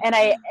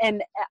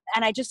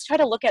I just try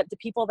to look at the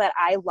people that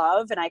I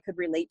love and I could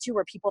relate to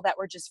were people that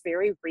were just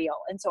very real.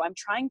 And so I'm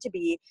trying to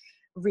be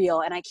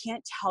real, and I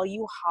can't tell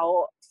you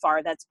how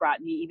far that's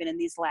brought me, even in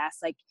these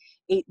last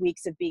 8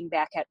 weeks of being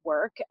back at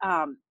work.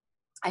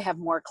 I have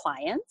more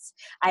clients.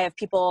 I have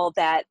people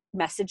that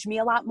message me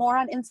a lot more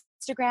on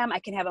Instagram. I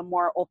can have a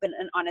more open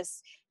and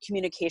honest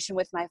communication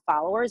with my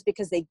followers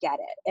because they get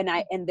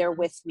it, and they're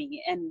with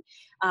me. And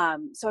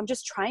so I'm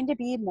just trying to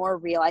be more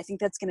real. I think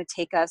that's going to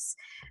take us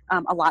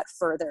a lot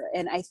further.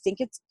 And I think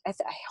I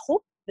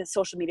hope that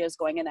social media is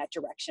going in that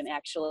direction,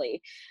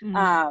 actually.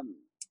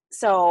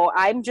 So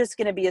I'm just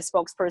going to be a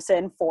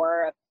spokesperson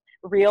for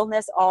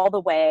realness all the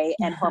way,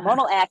 and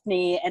hormonal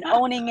acne, and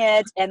owning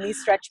it, and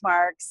these stretch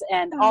marks,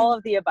 and all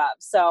of the above.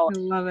 So I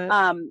love it.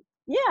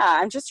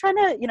 I'm just trying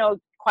to,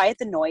 quiet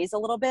the noise a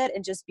little bit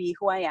and just be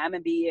who I am,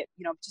 and be,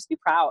 just be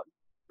proud.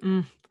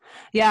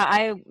 Yeah.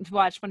 I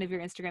watched one of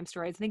your Instagram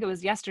stories. I think it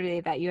was yesterday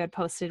that you had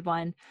posted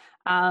one,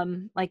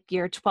 like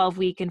your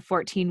 12-week and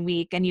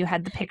 14-week, and you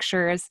had the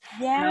pictures.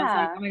 Yeah. And I was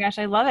like, oh my gosh,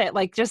 I love it.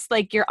 Like, just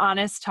like your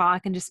honest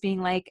talk, and just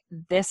being like,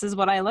 this is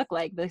what I look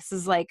like. This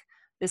is real.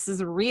 This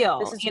is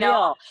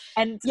real.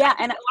 And yeah,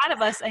 and a lot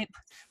of us,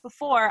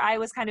 before, I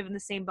was kind of in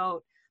the same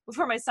boat.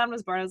 Before my son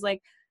was born, I was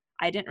like,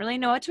 I didn't really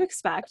know what to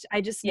expect.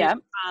 I just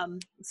knew,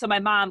 so my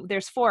mom,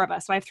 there's 4 of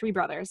us, so I have 3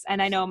 brothers,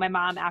 and I know my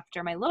mom,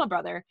 after my little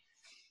brother,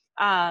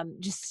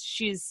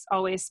 she's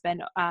always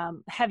been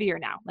heavier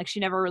now. Like,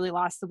 she never really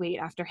lost the weight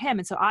after him,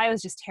 and so I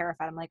was just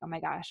terrified. I'm like, oh my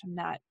gosh,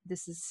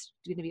 this is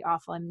going to be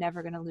awful. I'm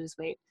never going to lose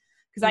weight.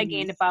 Because I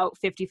gained about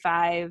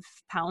 55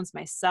 pounds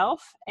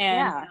myself,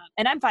 and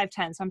I'm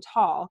 5'10", so I'm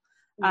tall.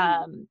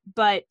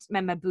 But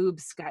my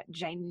boobs got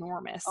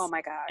ginormous. Oh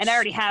my gosh. And I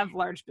already have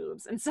large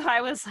boobs. And so I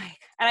was like,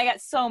 and I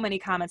got so many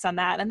comments on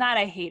that, and that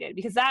I hated,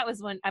 because that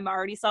was when I'm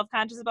already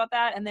self-conscious about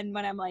that. And then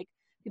when I'm like,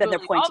 then they're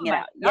pointing it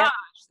out. Yeah.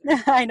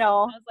 I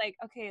know. I was like,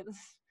 okay,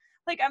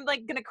 I'm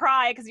like going to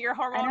cry because you're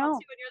hormonal too.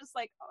 And you're just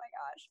like, oh my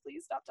gosh,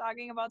 please stop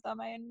talking about them.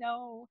 I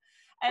know.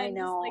 And I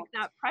know. Just like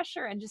that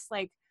pressure, and just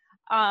like,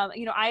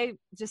 I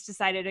just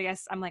decided, I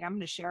guess, I'm like, I'm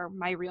going to share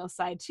my real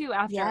side too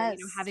after,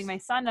 having my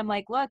son. I'm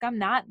like, look, I'm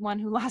not one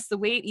who lost the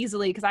weight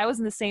easily, because I was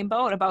in the same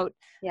boat, about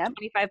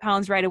 25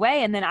 pounds right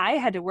away. And then I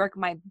had to work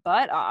my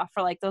butt off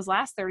for like those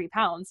last 30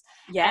 pounds.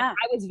 Yeah. And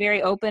I was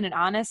very open and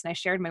honest, and I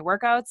shared my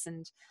workouts,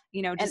 and,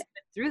 just went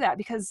through that,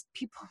 because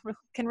people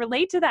can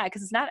relate to that,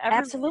 because it's not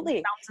everyone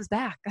bounces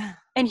back.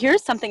 And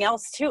here's something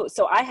else too.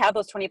 So I have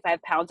those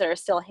 25 pounds that are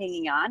still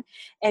hanging on,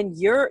 and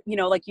you're,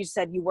 like you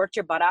said, you worked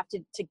your butt off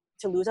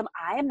to lose them.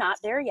 I am not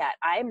there yet.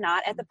 I am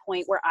not at the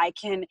point where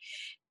I'm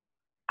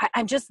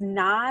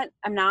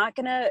not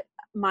going to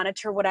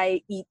monitor what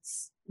I eat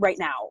right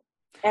now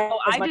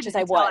as much as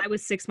I would. I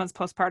was 6 months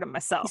postpartum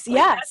myself.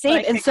 Yeah,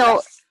 same. And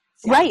so,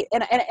 right.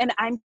 And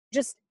I'm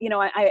just,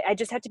 I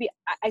just have to be,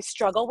 I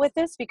struggle with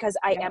this because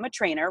I am a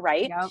trainer.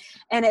 Right. Yep.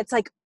 And it's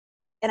like,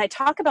 and I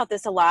talk about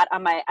this a lot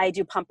on I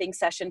do pumping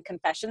session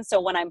confessions.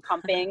 So when I'm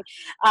pumping,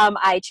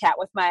 I chat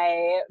with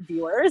my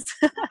viewers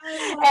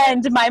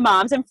and my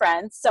moms and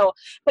friends. So,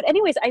 but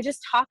anyways, I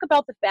just talk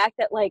about the fact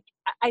that like,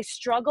 I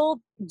struggle.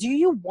 Do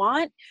you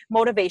want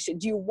motivation?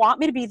 Do you want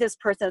me to be this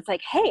person that's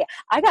like, hey,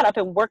 I got up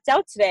and worked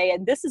out today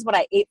and this is what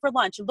I ate for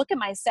lunch. And look at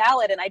my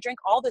salad and I drank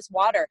all this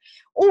water.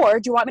 Or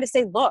do you want me to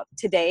say, look,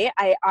 today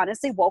I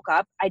honestly woke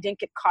up. I didn't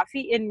get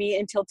coffee in me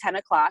until 10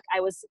 o'clock.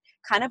 I was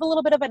kind of a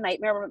little bit of a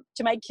nightmare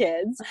to my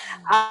kids.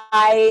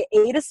 I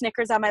ate a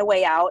Snickers on my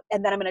way out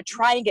and then I'm going to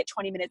try and get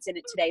 20 minutes in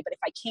it today. But if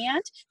I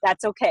can't,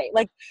 that's okay.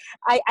 Like,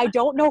 I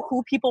don't know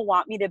who people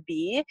want me to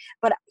be,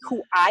 but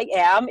who I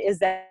am is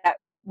that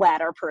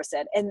latter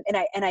person. And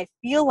I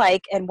feel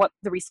like, and what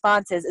the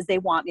response is they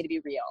want me to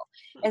be real.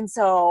 And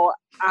so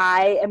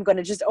I am going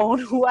to just own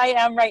who I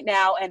am right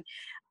now. And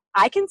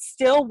I can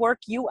still work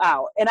you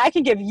out and I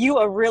can give you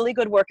a really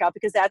good workout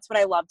because that's what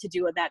I love to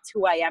do. And that's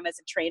who I am as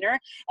a trainer.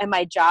 And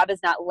my job is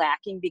not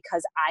lacking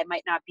because I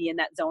might not be in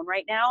that zone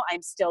right now.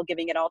 I'm still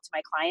giving it all to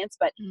my clients.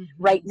 But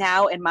right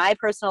now in my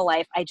personal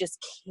life, I just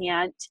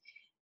can't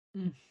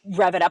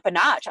rev it up a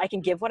notch. I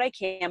can give what I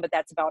can, but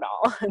that's about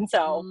all. And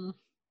so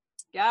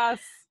yes.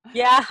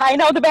 Yeah, I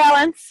know the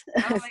balance.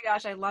 Oh my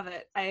gosh, I love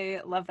it.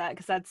 I love that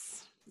because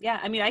that's, yeah,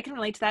 I mean, I can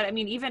relate to that. I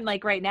mean, even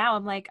like right now,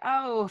 I'm like,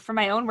 oh, for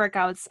my own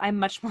workouts, I'm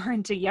much more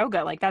into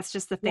yoga. Like that's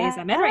just the phase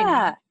I'm in right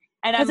now.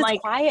 And I'm like,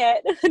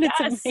 quiet and yes,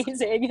 it's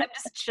amazing. I'm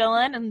just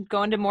chilling and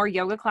going to more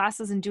yoga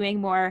classes and doing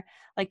more.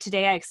 Like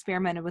today I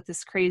experimented with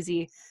this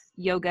crazy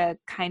yoga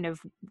kind of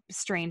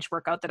strange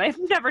workout that I've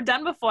never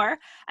done before.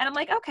 And I'm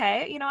like,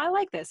 okay, you know, I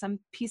like this. I'm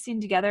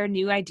piecing together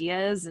new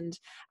ideas and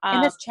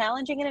it's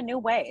challenging in a new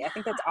way. I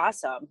think that's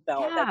awesome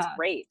though. Yeah. That's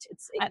great.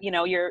 It's, you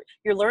know, you're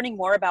learning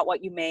more about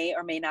what you may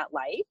or may not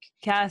like.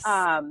 Yes.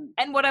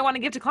 And what I want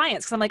to give to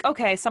clients. Cause I'm like,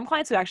 okay, some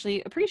clients would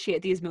actually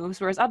appreciate these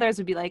moves. Whereas others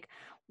would be like,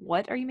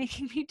 what are you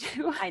making me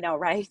do? I know,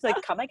 right? Like,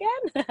 come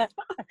again?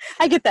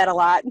 I get that a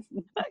lot.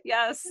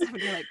 Yes.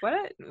 You're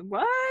like,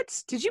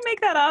 what? Did you make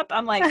that up?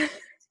 I'm like,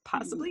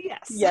 possibly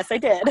yes. Yes, I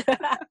did.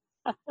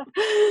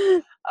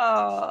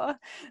 Oh,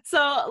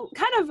 so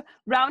kind of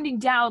rounding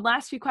down,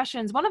 last few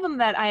questions. One of them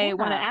that I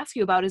want to ask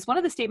you about is one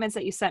of the statements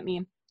that you sent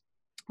me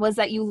was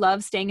that you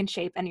love staying in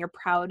shape and you're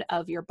proud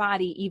of your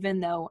body, even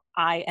though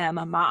I am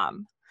a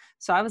mom.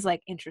 So I was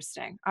like,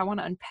 interesting. I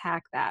want to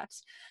unpack that.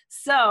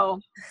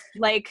 So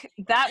like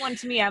that one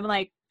to me, I'm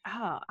like,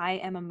 oh, I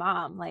am a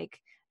mom. Like,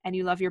 and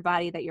you love your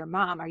body that you're a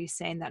mom. Are you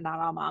saying that not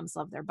all moms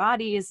love their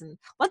bodies? And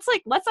let's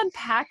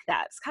unpack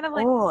that. It's kind of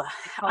like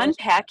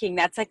unpacking.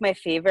 That's like my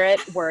favorite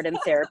word in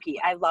therapy.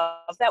 I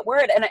love that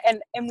word.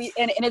 And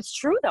it's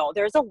true though.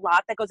 There's a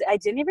lot that goes, I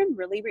didn't even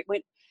really,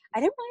 I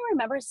didn't really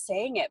remember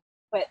saying it,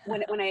 but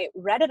when I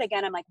read it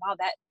again, I'm like, wow,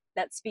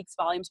 that speaks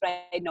volumes, but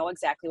I know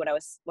exactly what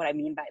I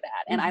mean by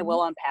that. And I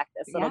will unpack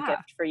this little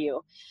gift for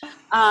you.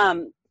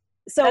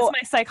 So that's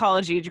my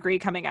psychology degree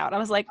coming out. I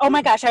was like, oh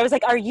my gosh. I was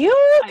like, are you?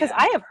 Because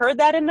I have heard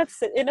that in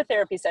a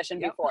therapy session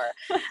before.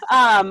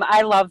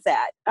 I love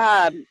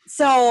that.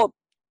 So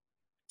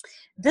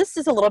this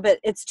is a little bit,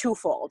 it's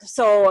twofold.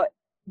 So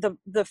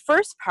the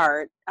first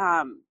part,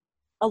 a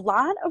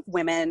lot of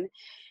women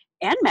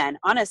and men,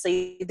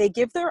 honestly, they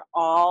give their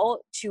all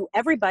to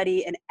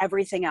everybody and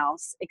everything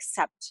else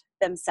except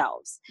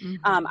themselves.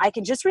 I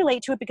can just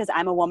relate to it because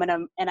I'm a woman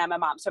and I'm a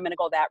mom. So I'm going to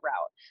go that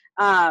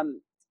route.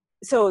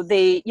 So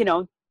they, you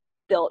know,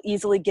 they'll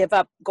easily give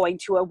up going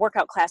to a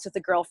workout class with a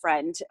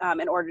girlfriend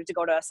in order to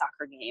go to a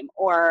soccer game,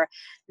 or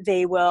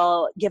they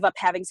will give up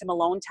having some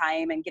alone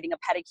time and getting a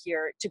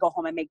pedicure to go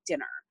home and make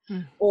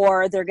dinner,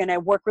 or they're going to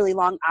work really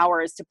long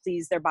hours to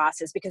please their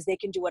bosses because they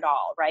can do it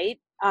all, right?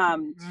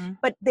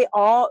 But they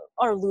all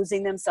are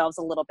losing themselves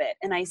a little bit.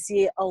 And I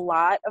see a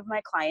lot of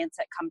my clients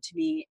that come to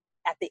me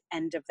at the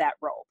end of that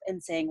rope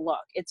and saying, look,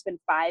 it's been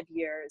 5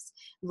 years.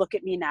 Look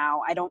at me now.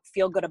 I don't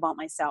feel good about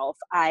myself.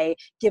 I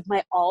give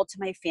my all to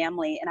my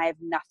family and I have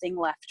nothing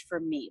left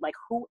for me. Like,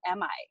 who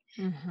am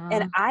I?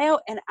 And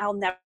I'll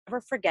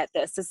never forget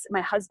this.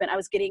 My husband, I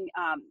was getting,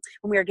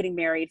 when we were getting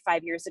married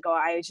 5 years ago,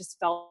 I just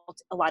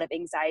felt a lot of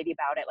anxiety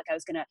about it. Like I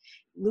was going to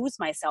lose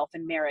myself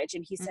in marriage.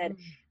 And he said,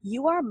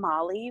 you are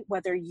Molly,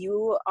 whether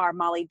you are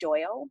Molly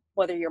Doyle,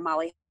 whether you're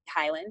Molly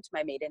Highland,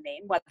 my maiden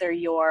name, whether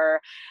you're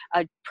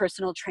a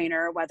personal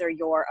trainer, whether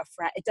you're a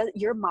friend,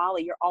 you're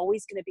Molly. You're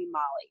always going to be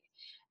Molly.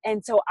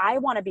 And so I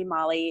want to be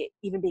Molly,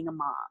 even being a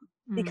mom,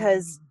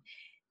 because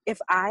if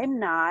I'm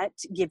not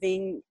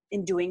giving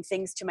and doing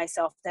things to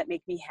myself that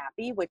make me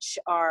happy, which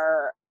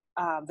are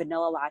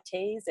vanilla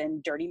lattes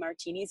and dirty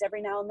martinis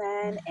every now and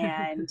then,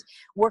 and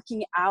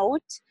working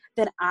out,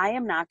 then I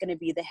am not going to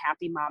be the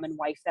happy mom and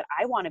wife that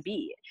I want to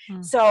be.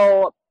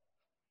 So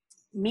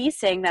me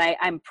saying that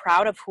I'm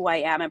proud of who I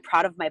am, I'm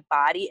proud of my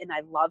body, and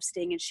I love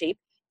staying in shape,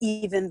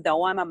 even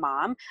though I'm a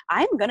mom,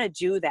 I'm going to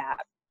do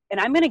that. And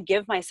I'm going to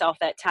give myself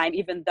that time,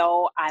 even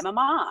though I'm a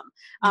mom.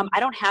 I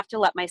don't have to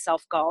let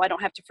myself go. I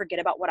don't have to forget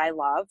about what I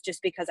love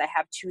just because I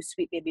have 2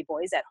 sweet baby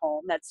boys at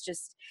home. That's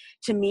just,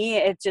 to me,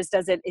 it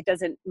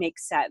doesn't make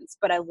sense.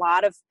 But a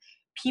lot of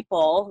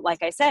people,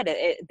 like I said,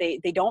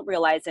 they don't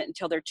realize it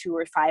until they're 2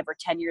 or 5 or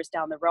 10 years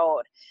down the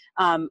road.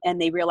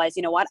 And they realize,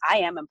 you know what, I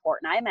am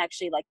important. I'm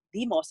actually like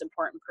the most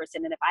important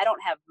person. And if I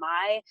don't have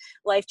my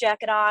life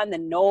jacket on,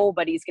 then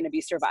nobody's going to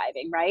be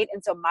surviving. Right.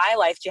 And so my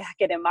life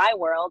jacket in my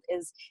world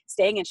is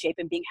staying in shape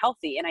and being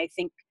healthy. And I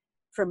think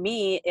for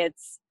me,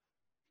 it's,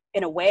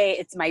 in a way,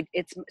 it's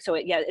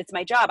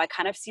my job. I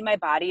kind of see my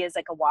body as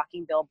like a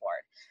walking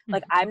billboard.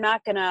 Like I'm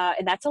not gonna,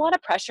 and that's a lot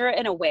of pressure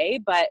in a way,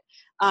 but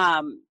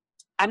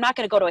I'm not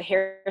going to go to a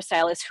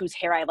hairstylist whose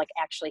hair I like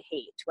actually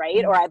hate.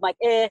 Right. Or I'm like,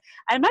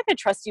 I'm not going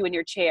to trust you in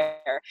your chair.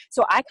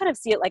 So I kind of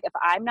see it like, if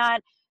I'm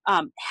not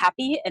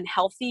happy and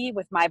healthy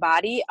with my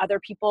body, other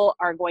people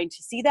are going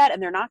to see that,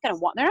 and they're not going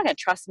to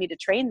trust me to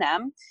train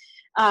them.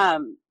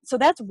 So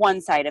that's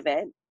one side of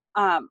it.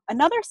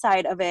 Another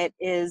side of it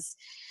is,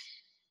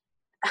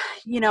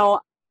 you know,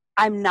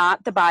 I'm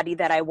not the body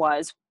that I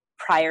was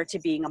prior to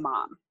being a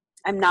mom.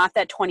 I'm not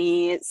that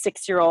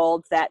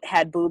 26-year-old that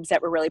had boobs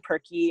that were really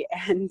perky.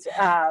 And,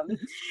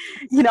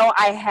 you know,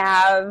 I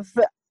have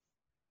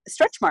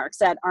stretch marks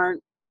that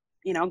aren't,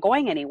 you know,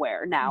 going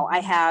anywhere now.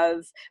 I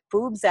have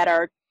boobs that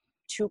are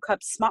 2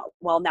 cups small.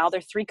 Well, now they're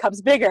 3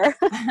 cups bigger,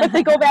 but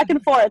they go back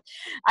and forth.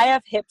 I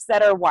have hips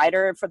that are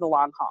wider for the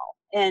long haul.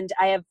 And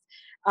I have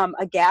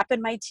a gap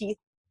in my teeth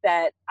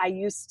that I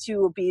used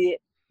to be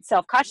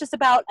self-conscious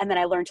about, and then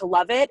I learned to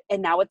love it,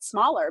 and now it's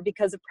smaller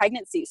because of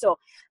pregnancy. So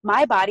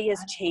my body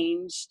has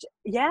changed.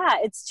 Yeah,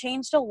 it's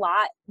changed a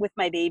lot with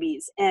my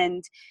babies.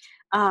 And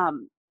I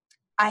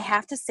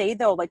have to say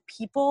though, like,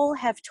 people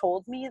have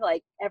told me,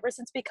 like, ever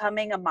since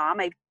becoming a mom,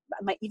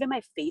 even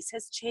my face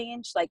has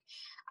changed. Like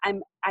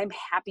I'm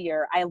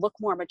happier, I look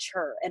more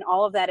mature, and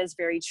all of that is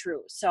very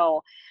true.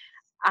 So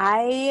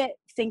I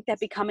think that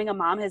becoming a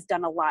mom has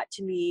done a lot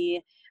to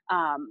me,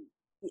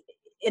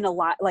 in a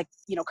lot, like,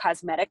 you know,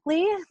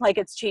 cosmetically, like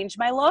it's changed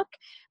my look,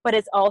 but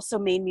it's also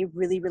made me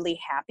really, really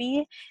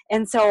happy.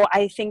 And so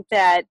I think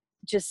that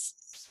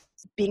just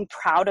being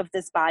proud of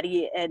this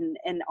body and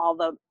all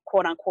the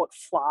quote unquote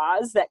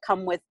flaws that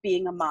come with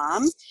being a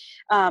mom,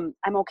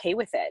 I'm okay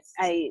with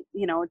it.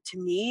 You know, to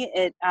me,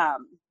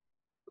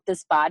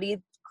 this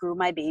body grew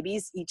my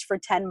babies each for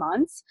 10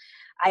 months.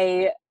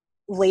 I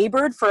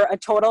labored for a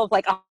total of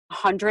like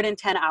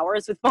 110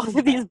 hours with both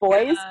of these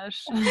boys.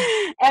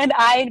 And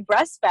I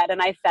breastfed,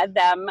 and I fed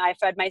them. I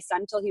fed my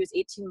son till he was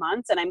 18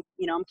 months. And I'm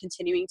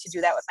continuing to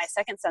do that with my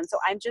second son. So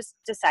I'm just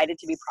decided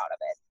to be proud of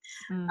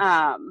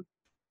it.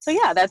 So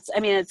yeah, that's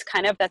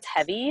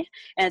heavy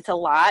and it's a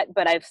lot,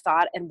 but I've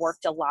thought and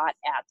worked a lot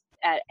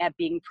at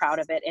being proud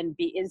of it, and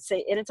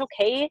it's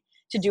okay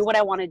to do what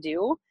I want to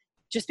do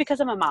just because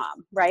I'm a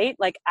mom, right?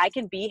 Like I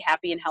can be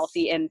happy and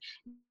healthy, and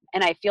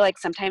I feel like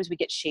sometimes we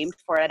get shamed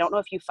for it. I don't know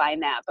if you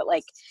find that, but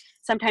like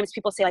sometimes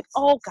people say like,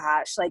 oh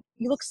gosh, like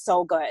you look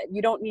so good,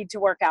 you don't need to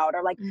work out,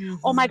 or like,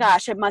 oh my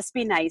gosh, it must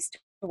be nice to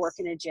work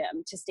in a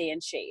gym to stay in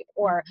shape,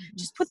 or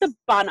just put the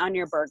bun on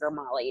your burger,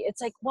 Molly.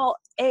 It's like, well,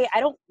 I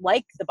don't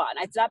like the bun.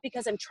 It's not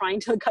because I'm trying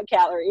to cut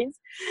calories.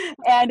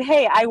 And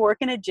hey, I work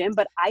in a gym,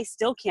 but I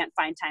still can't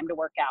find time to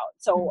work out.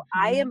 So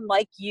I am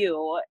like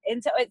you.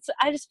 And so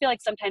I just feel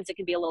like sometimes it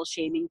can be a little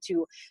shaming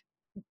to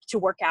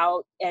work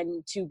out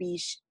and to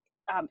be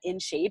in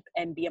shape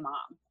and be a mom,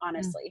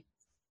 honestly.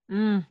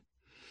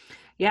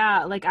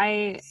 Yeah, like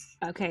I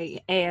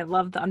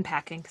love the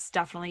unpacking, because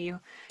definitely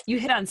you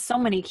hit on so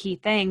many key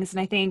things.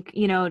 And I think,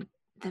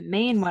 the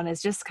main one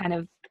is just kind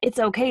of, it's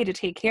okay to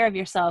take care of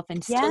yourself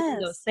and still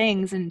do those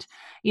things. And,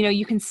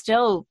 you can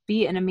still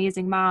be an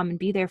amazing mom and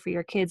be there for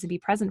your kids and be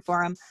present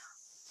for them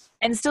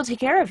and still take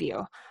care of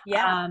you.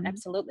 Yeah,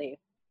 absolutely.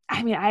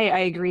 I mean, I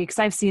agree, because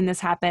I've seen this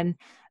happen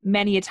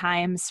many a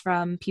times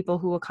from people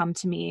who will come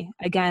to me,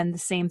 again, the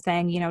same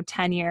thing,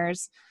 10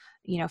 years,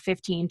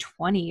 15,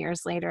 20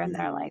 years later, and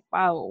they're like,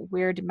 wow,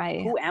 where did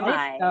who am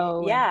I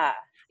go? Yeah.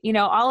 And,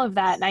 all of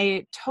that.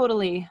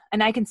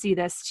 And I can see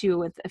this too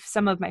with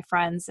some of my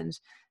friends, and,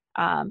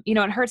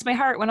 it hurts my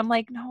heart when I'm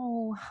like,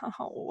 no,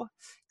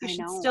 you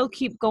should still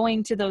keep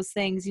going to those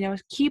things,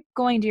 keep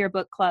going to your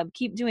book club,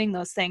 keep doing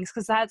those things.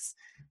 'Cause that's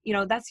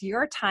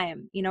your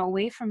time,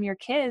 away from your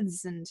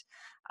kids, and,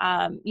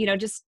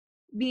 just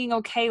being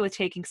okay with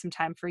taking some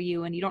time for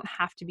you, and you don't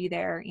have to be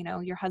there.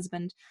 Your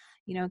husband,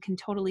 can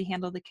totally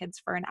handle the kids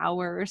for an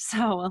hour or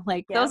so.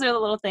 Like those are the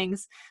little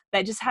things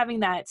that just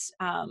having that,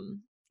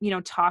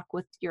 talk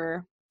with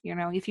your,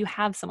 if you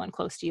have someone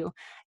close to you,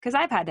 because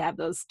I've had to have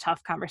those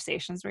tough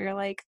conversations where you're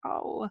like,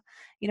 oh,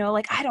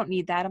 like, I don't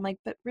need that. I'm like,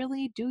 but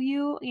really, do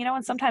you?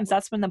 And sometimes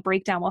that's when the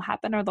breakdown will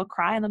happen, or they'll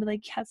cry and they'll be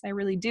like, yes, I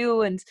really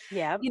do. And,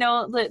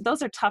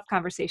 those are tough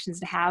conversations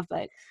to have,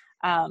 but,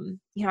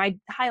 I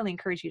highly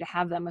encourage you to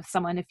have them with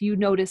someone if you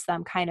notice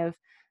them kind of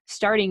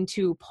starting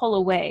to pull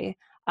away,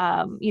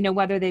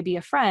 whether they be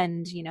a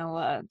friend,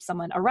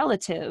 someone, a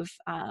relative,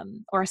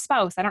 or a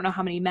spouse. I don't know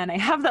how many men I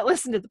have that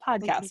listen to the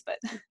podcast, but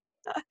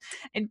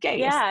in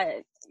case.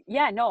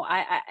 Yeah. No,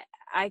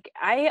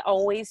 I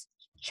always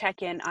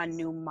check in on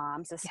new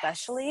moms,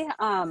 especially,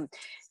 Yes.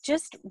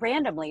 just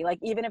randomly, like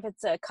even if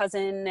it's a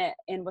cousin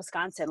in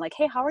Wisconsin, like,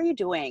 hey, how are you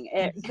doing?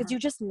 Because Mhm. you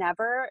just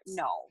never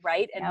know,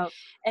 right? Yep.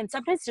 And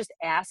sometimes just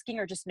asking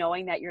or just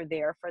knowing that you're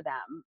there for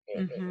them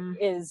Mhm.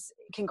 is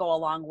can go a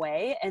long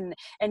way. And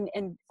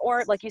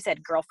or like you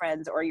said,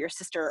 girlfriends or your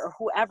sister or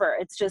whoever,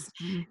 it's just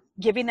Mhm.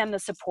 giving them the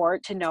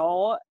support to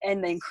know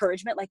and the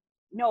encouragement, like,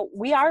 no,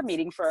 we are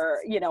meeting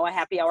for, a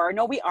happy hour.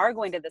 No, we are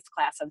going to this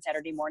class on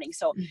Saturday morning.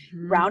 So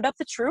Mhm. round up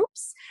the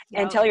troops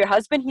and Yep. tell your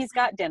husband he's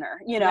got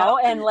dinner, Yep.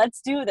 and let's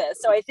do this.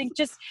 So I think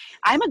just,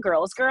 I'm a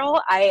girl's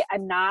girl.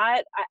 I'm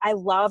not, I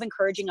love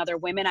encouraging other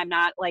women. I'm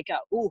not like,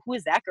 ooh, who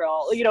is that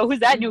girl? Who's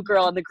that new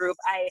girl Mhm. in the group?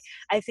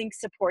 I think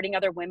supporting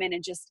other women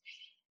and just,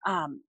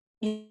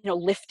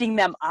 lifting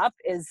them up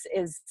is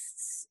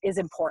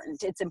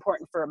important. It's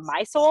important for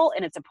my soul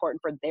and it's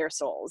important for their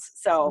souls.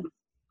 So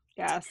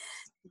Yes.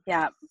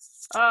 yeah.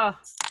 Oh,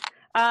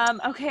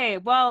 okay.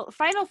 Well,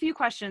 final few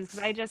questions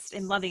because I just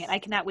am loving it. I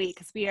cannot wait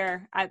because we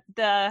are at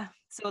the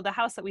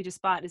house that we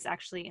just bought is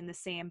actually in the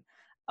same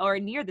or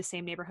near the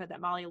same neighborhood that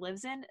Molly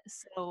lives in.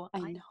 So I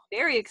I'm know.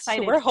 very So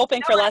excited. we're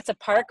hoping for lots of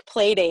park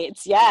play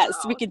dates. I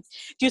Yes, we know. could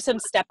do some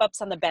step ups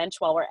on the bench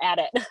while we're at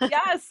it.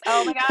 Yes.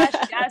 Oh my gosh.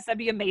 Yes, that'd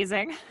be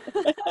amazing.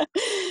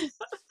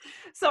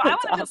 So I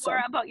want That's to know more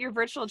awesome. about your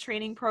virtual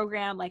training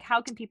program. Like,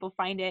 how can people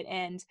find it,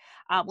 and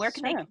where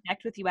can they Sure.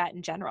 connect with you at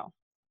in general?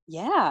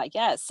 Yeah,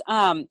 yes.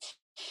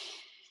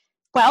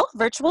 Well,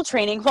 virtual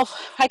training. Well,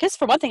 I guess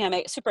for one thing, I'm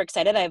super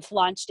excited. I've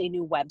launched a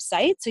new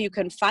website. So you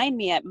can find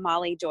me at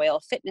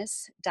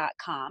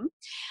mollydoylefitness.com.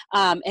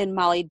 And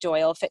Molly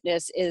Doyle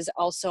Fitness is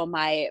also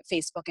my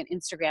Facebook and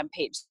Instagram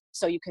page.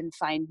 So you can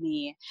find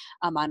me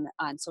on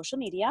social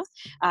media.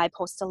 I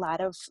post a lot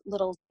of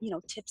little,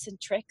 tips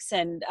and tricks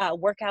and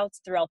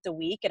workouts throughout the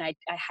week. And I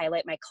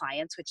highlight my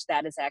clients, which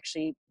that is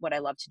actually what I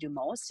love to do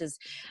most is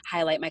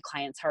highlight my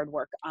clients' hard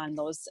work on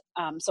those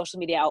social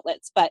media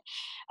outlets. But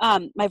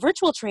my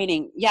virtual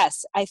training,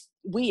 yes, I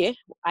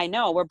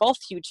know we're both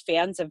huge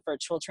fans of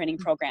virtual training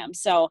Mhm.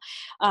 programs. So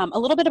a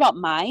little bit about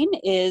mine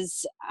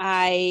is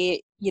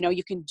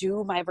you can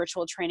do my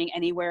virtual training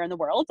anywhere in the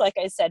world. Like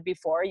I said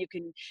before, you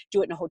can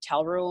do it in a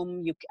hotel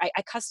room.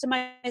 I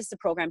customize the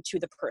program to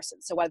the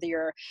person. So whether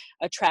you're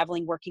a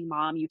traveling working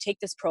mom, you take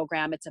this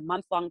program. It's a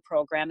month-long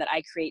program that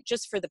I create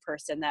just for the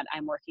person that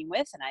I'm working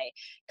with, and I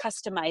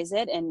customize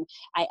it. And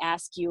I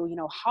ask you,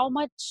 how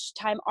much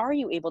time are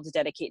you able to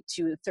dedicate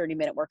to a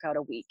 30-minute workout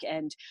a week?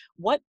 And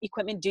what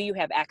equipment do you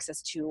have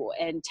access to?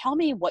 And tell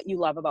me what you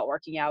love about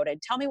working out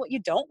and tell me what you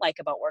don't like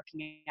about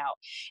working out.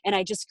 And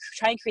I just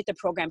try and create the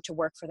program to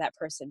work for that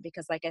person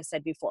because, like I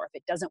said before, if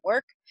it doesn't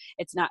work,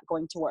 it's not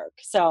going to work.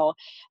 So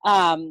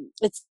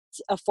it's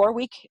a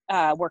 4-week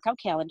workout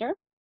calendar.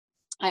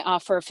 I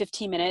offer a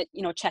 15-minute,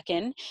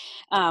 check-in.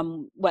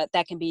 What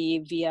that can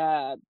be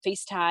via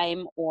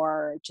FaceTime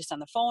or just on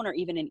the phone or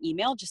even an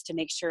email, just to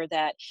make sure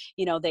that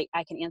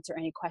I can answer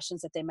any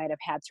questions that they might have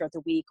had throughout the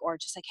week, or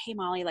just like, hey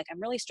Molly, like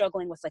I'm really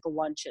struggling with like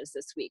lunches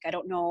this week. I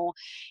don't know,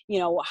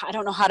 I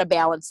don't know how to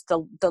balance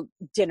the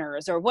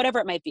dinners or whatever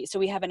it might be. So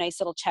we have a nice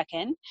little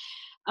check-in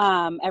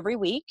every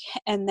week,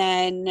 and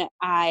then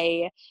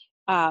I,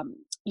 um,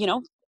 you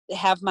know,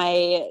 have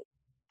my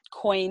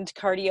coined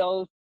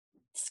cardio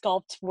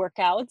sculpt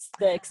workouts,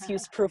 the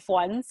excuse proof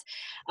ones,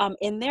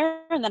 in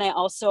there. And then I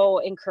also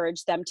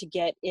encourage them to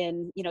get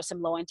in,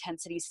 some low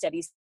intensity,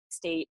 steady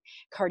state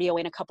cardio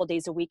in a couple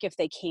days a week if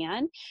they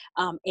can.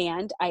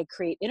 And I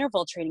create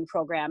interval training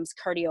programs,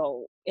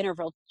 cardio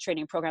interval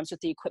training programs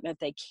with the equipment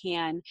they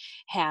can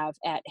have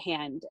at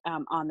hand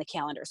on the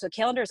calendar. So the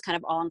calendar is kind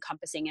of all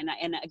encompassing. And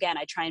again,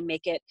 I try and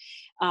make it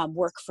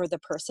work for the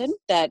person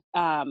that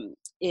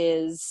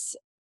is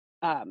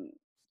um,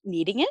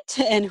 needing it,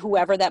 and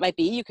whoever that might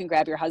be. You can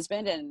grab your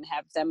husband and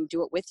have them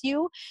do it with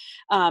you,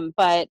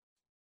 but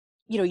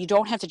you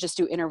don't have to just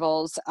do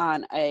intervals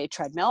on a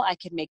treadmill. I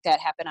can make that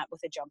happen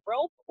with a jump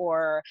rope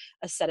or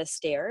a set of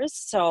stairs.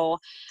 So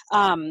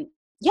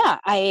yeah,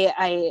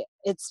 I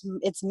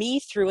it's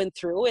me through and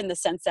through, in the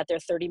sense that they're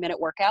 30-minute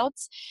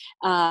workouts,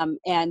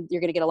 and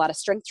you're going to get a lot of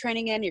strength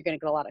training in, you're going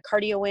to get a lot of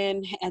cardio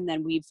in, and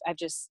then we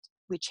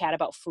chat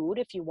about food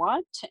if you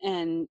want,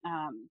 and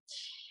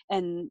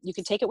you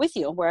can take it with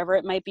you wherever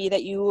it might be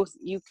that you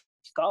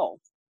go.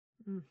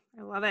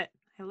 I love it.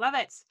 I love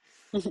it.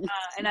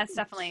 And that's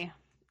definitely,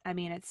 I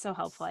mean, it's so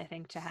helpful, I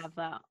think, to have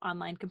the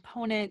online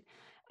component.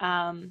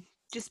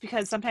 Just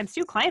because sometimes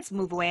too clients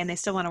move away and they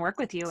still want to work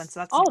with you. And so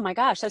that's Oh important my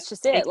gosh, to that's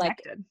just stay it. Like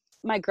connected.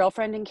 my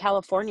girlfriend in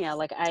California,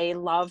 like I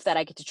love that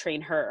I get to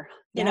train her,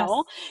 Yes.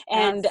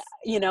 and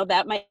Yes.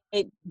 that might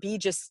be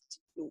just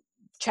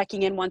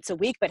checking in once a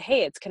week, but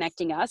hey, it's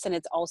connecting us, and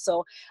it's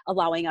also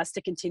allowing us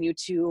to continue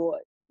to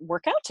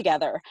work out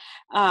together.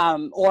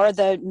 Or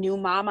the new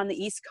mom on the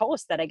East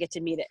Coast that I get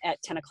to meet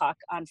at 10 o'clock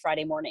on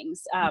Friday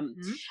mornings. Hmm.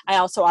 I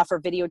also offer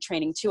video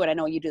training too, and I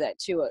know you do that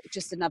too.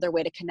 Just another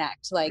way to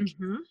connect. Like,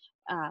 Hmm.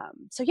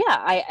 so yeah,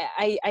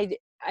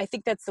 I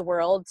think that's the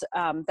world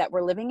that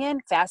we're living in,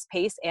 fast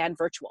paced and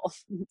virtual.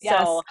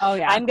 Yes. So Oh,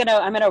 yeah. I'm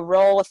gonna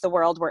roll with the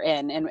world we're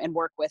in, and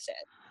work with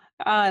it.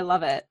 Oh, I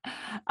love it.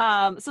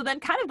 So then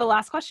kind of the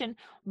last question,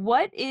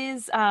 what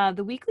is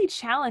the weekly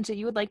challenge that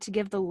you would like to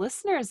give the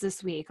listeners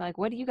this week? Like,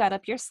 what do you got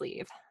up your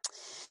sleeve?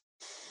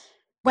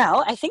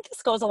 Well, I think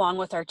this goes along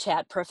with our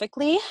chat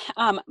perfectly.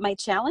 My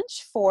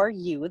challenge for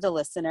you, the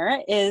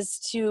listener, is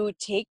to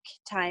take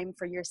time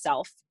for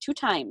yourself 2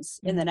 times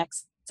in the Mm.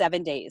 next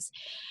 7 days.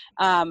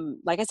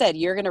 Like I said,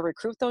 you're going to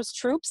recruit those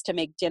troops to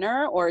make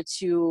dinner or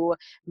to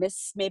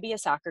miss maybe a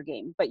soccer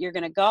game, but you're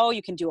going to go,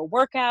 you can do a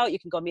workout, you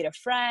can go meet a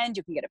friend,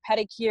 you can get a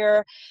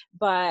pedicure.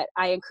 But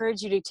I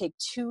encourage you to take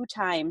 2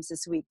 times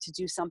this week to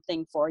do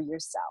something for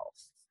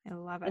yourself I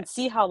love and it.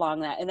 see how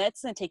long and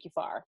that's going to take you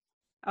far.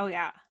 Oh,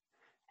 yeah.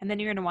 And then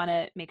you're going to want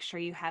to make sure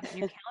you have it in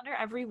your calendar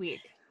every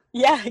week.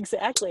 Yeah,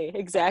 exactly.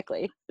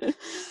 Exactly.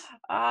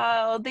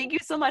 Well, thank you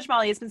so much,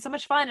 Molly. It's been so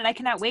much fun, and I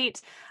cannot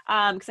wait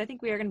because I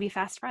think we are going to be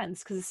fast friends.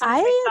 Because as soon as I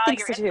I saw think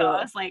your so info, I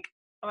too. was like,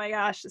 oh my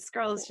gosh, this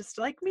girl is just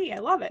like me. I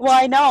love it. Well,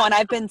 I know, and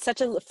I've been such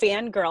a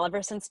fangirl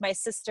ever since my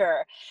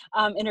sister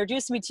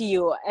introduced me to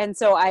you, and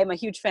so I'm a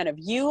huge fan of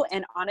you,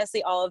 and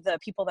honestly, all of the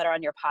people that are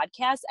on your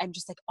podcast. I'm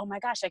just like, oh my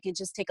gosh, I can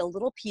just take a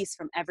little piece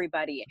from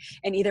everybody,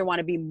 and either want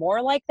to be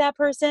more like that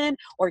person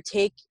or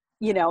take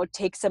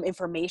some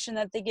information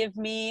that they give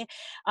me.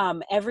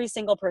 Every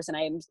single person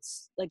I am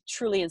like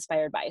truly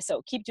inspired by.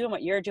 So keep doing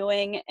what you're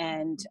doing,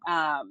 and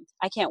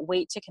I can't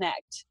wait to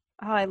connect.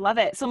 Oh, I love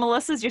it. So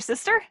Melissa's your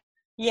sister?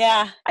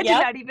 Yeah. I did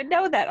Yep. not even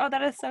know that. Oh,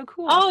 that is so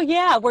cool. Oh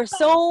yeah, we're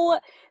so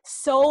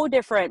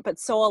different, but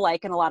so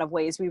alike in a lot of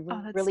ways.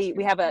 Oh, that's We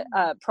too have funny.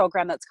 a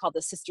program that's called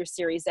the Sister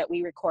Series that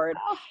we record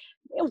Oh,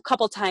 a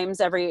couple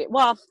times I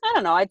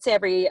don't know, I'd say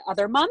every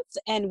other month,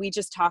 and we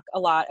just talk a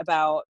lot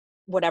about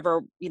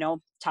whatever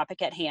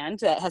topic at hand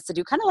that has to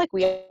do kind of like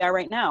we are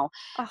right now.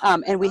 oh,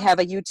 And that's we have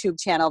a awesome. YouTube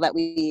channel that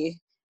we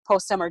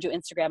post some or do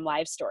Instagram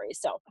live stories.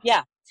 So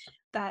yeah,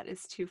 That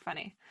is too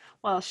funny.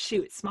 Well,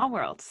 shoot, small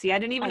world. See, I I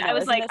know,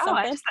 was isn't like, that oh,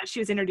 I something? just thought she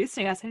was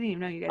introducing us. I didn't even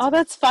know you guys Oh, were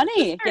that's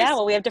funny. Yeah, sisters.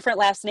 well, we have different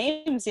last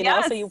names, so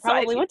Yes. you So I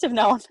probably wouldn't have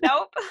known.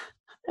 nope.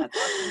 That's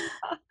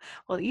awesome.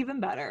 Well, even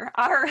better.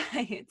 All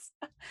right.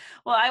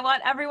 Well, I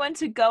want everyone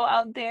to go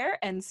out there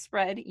and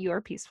spread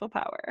your peaceful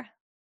power.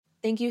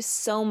 Thank you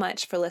so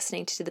much for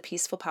listening to the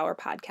Peaceful Power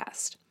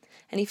podcast.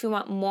 And if you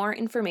want more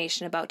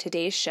information about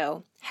today's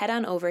show, head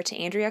on over to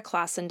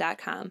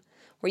AndreaClausen.com,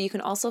 where you can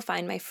also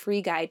find my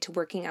free guide to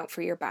working out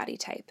for your body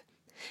type.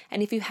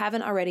 And if you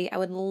haven't already, I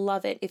would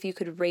love it if you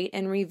could rate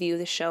and review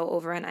the show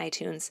over on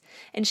iTunes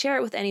and share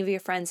it with any of your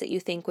friends that you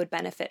think would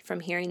benefit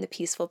from hearing the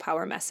Peaceful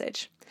Power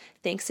message.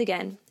 Thanks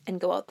again, and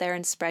go out there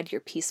and spread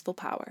your peaceful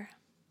power.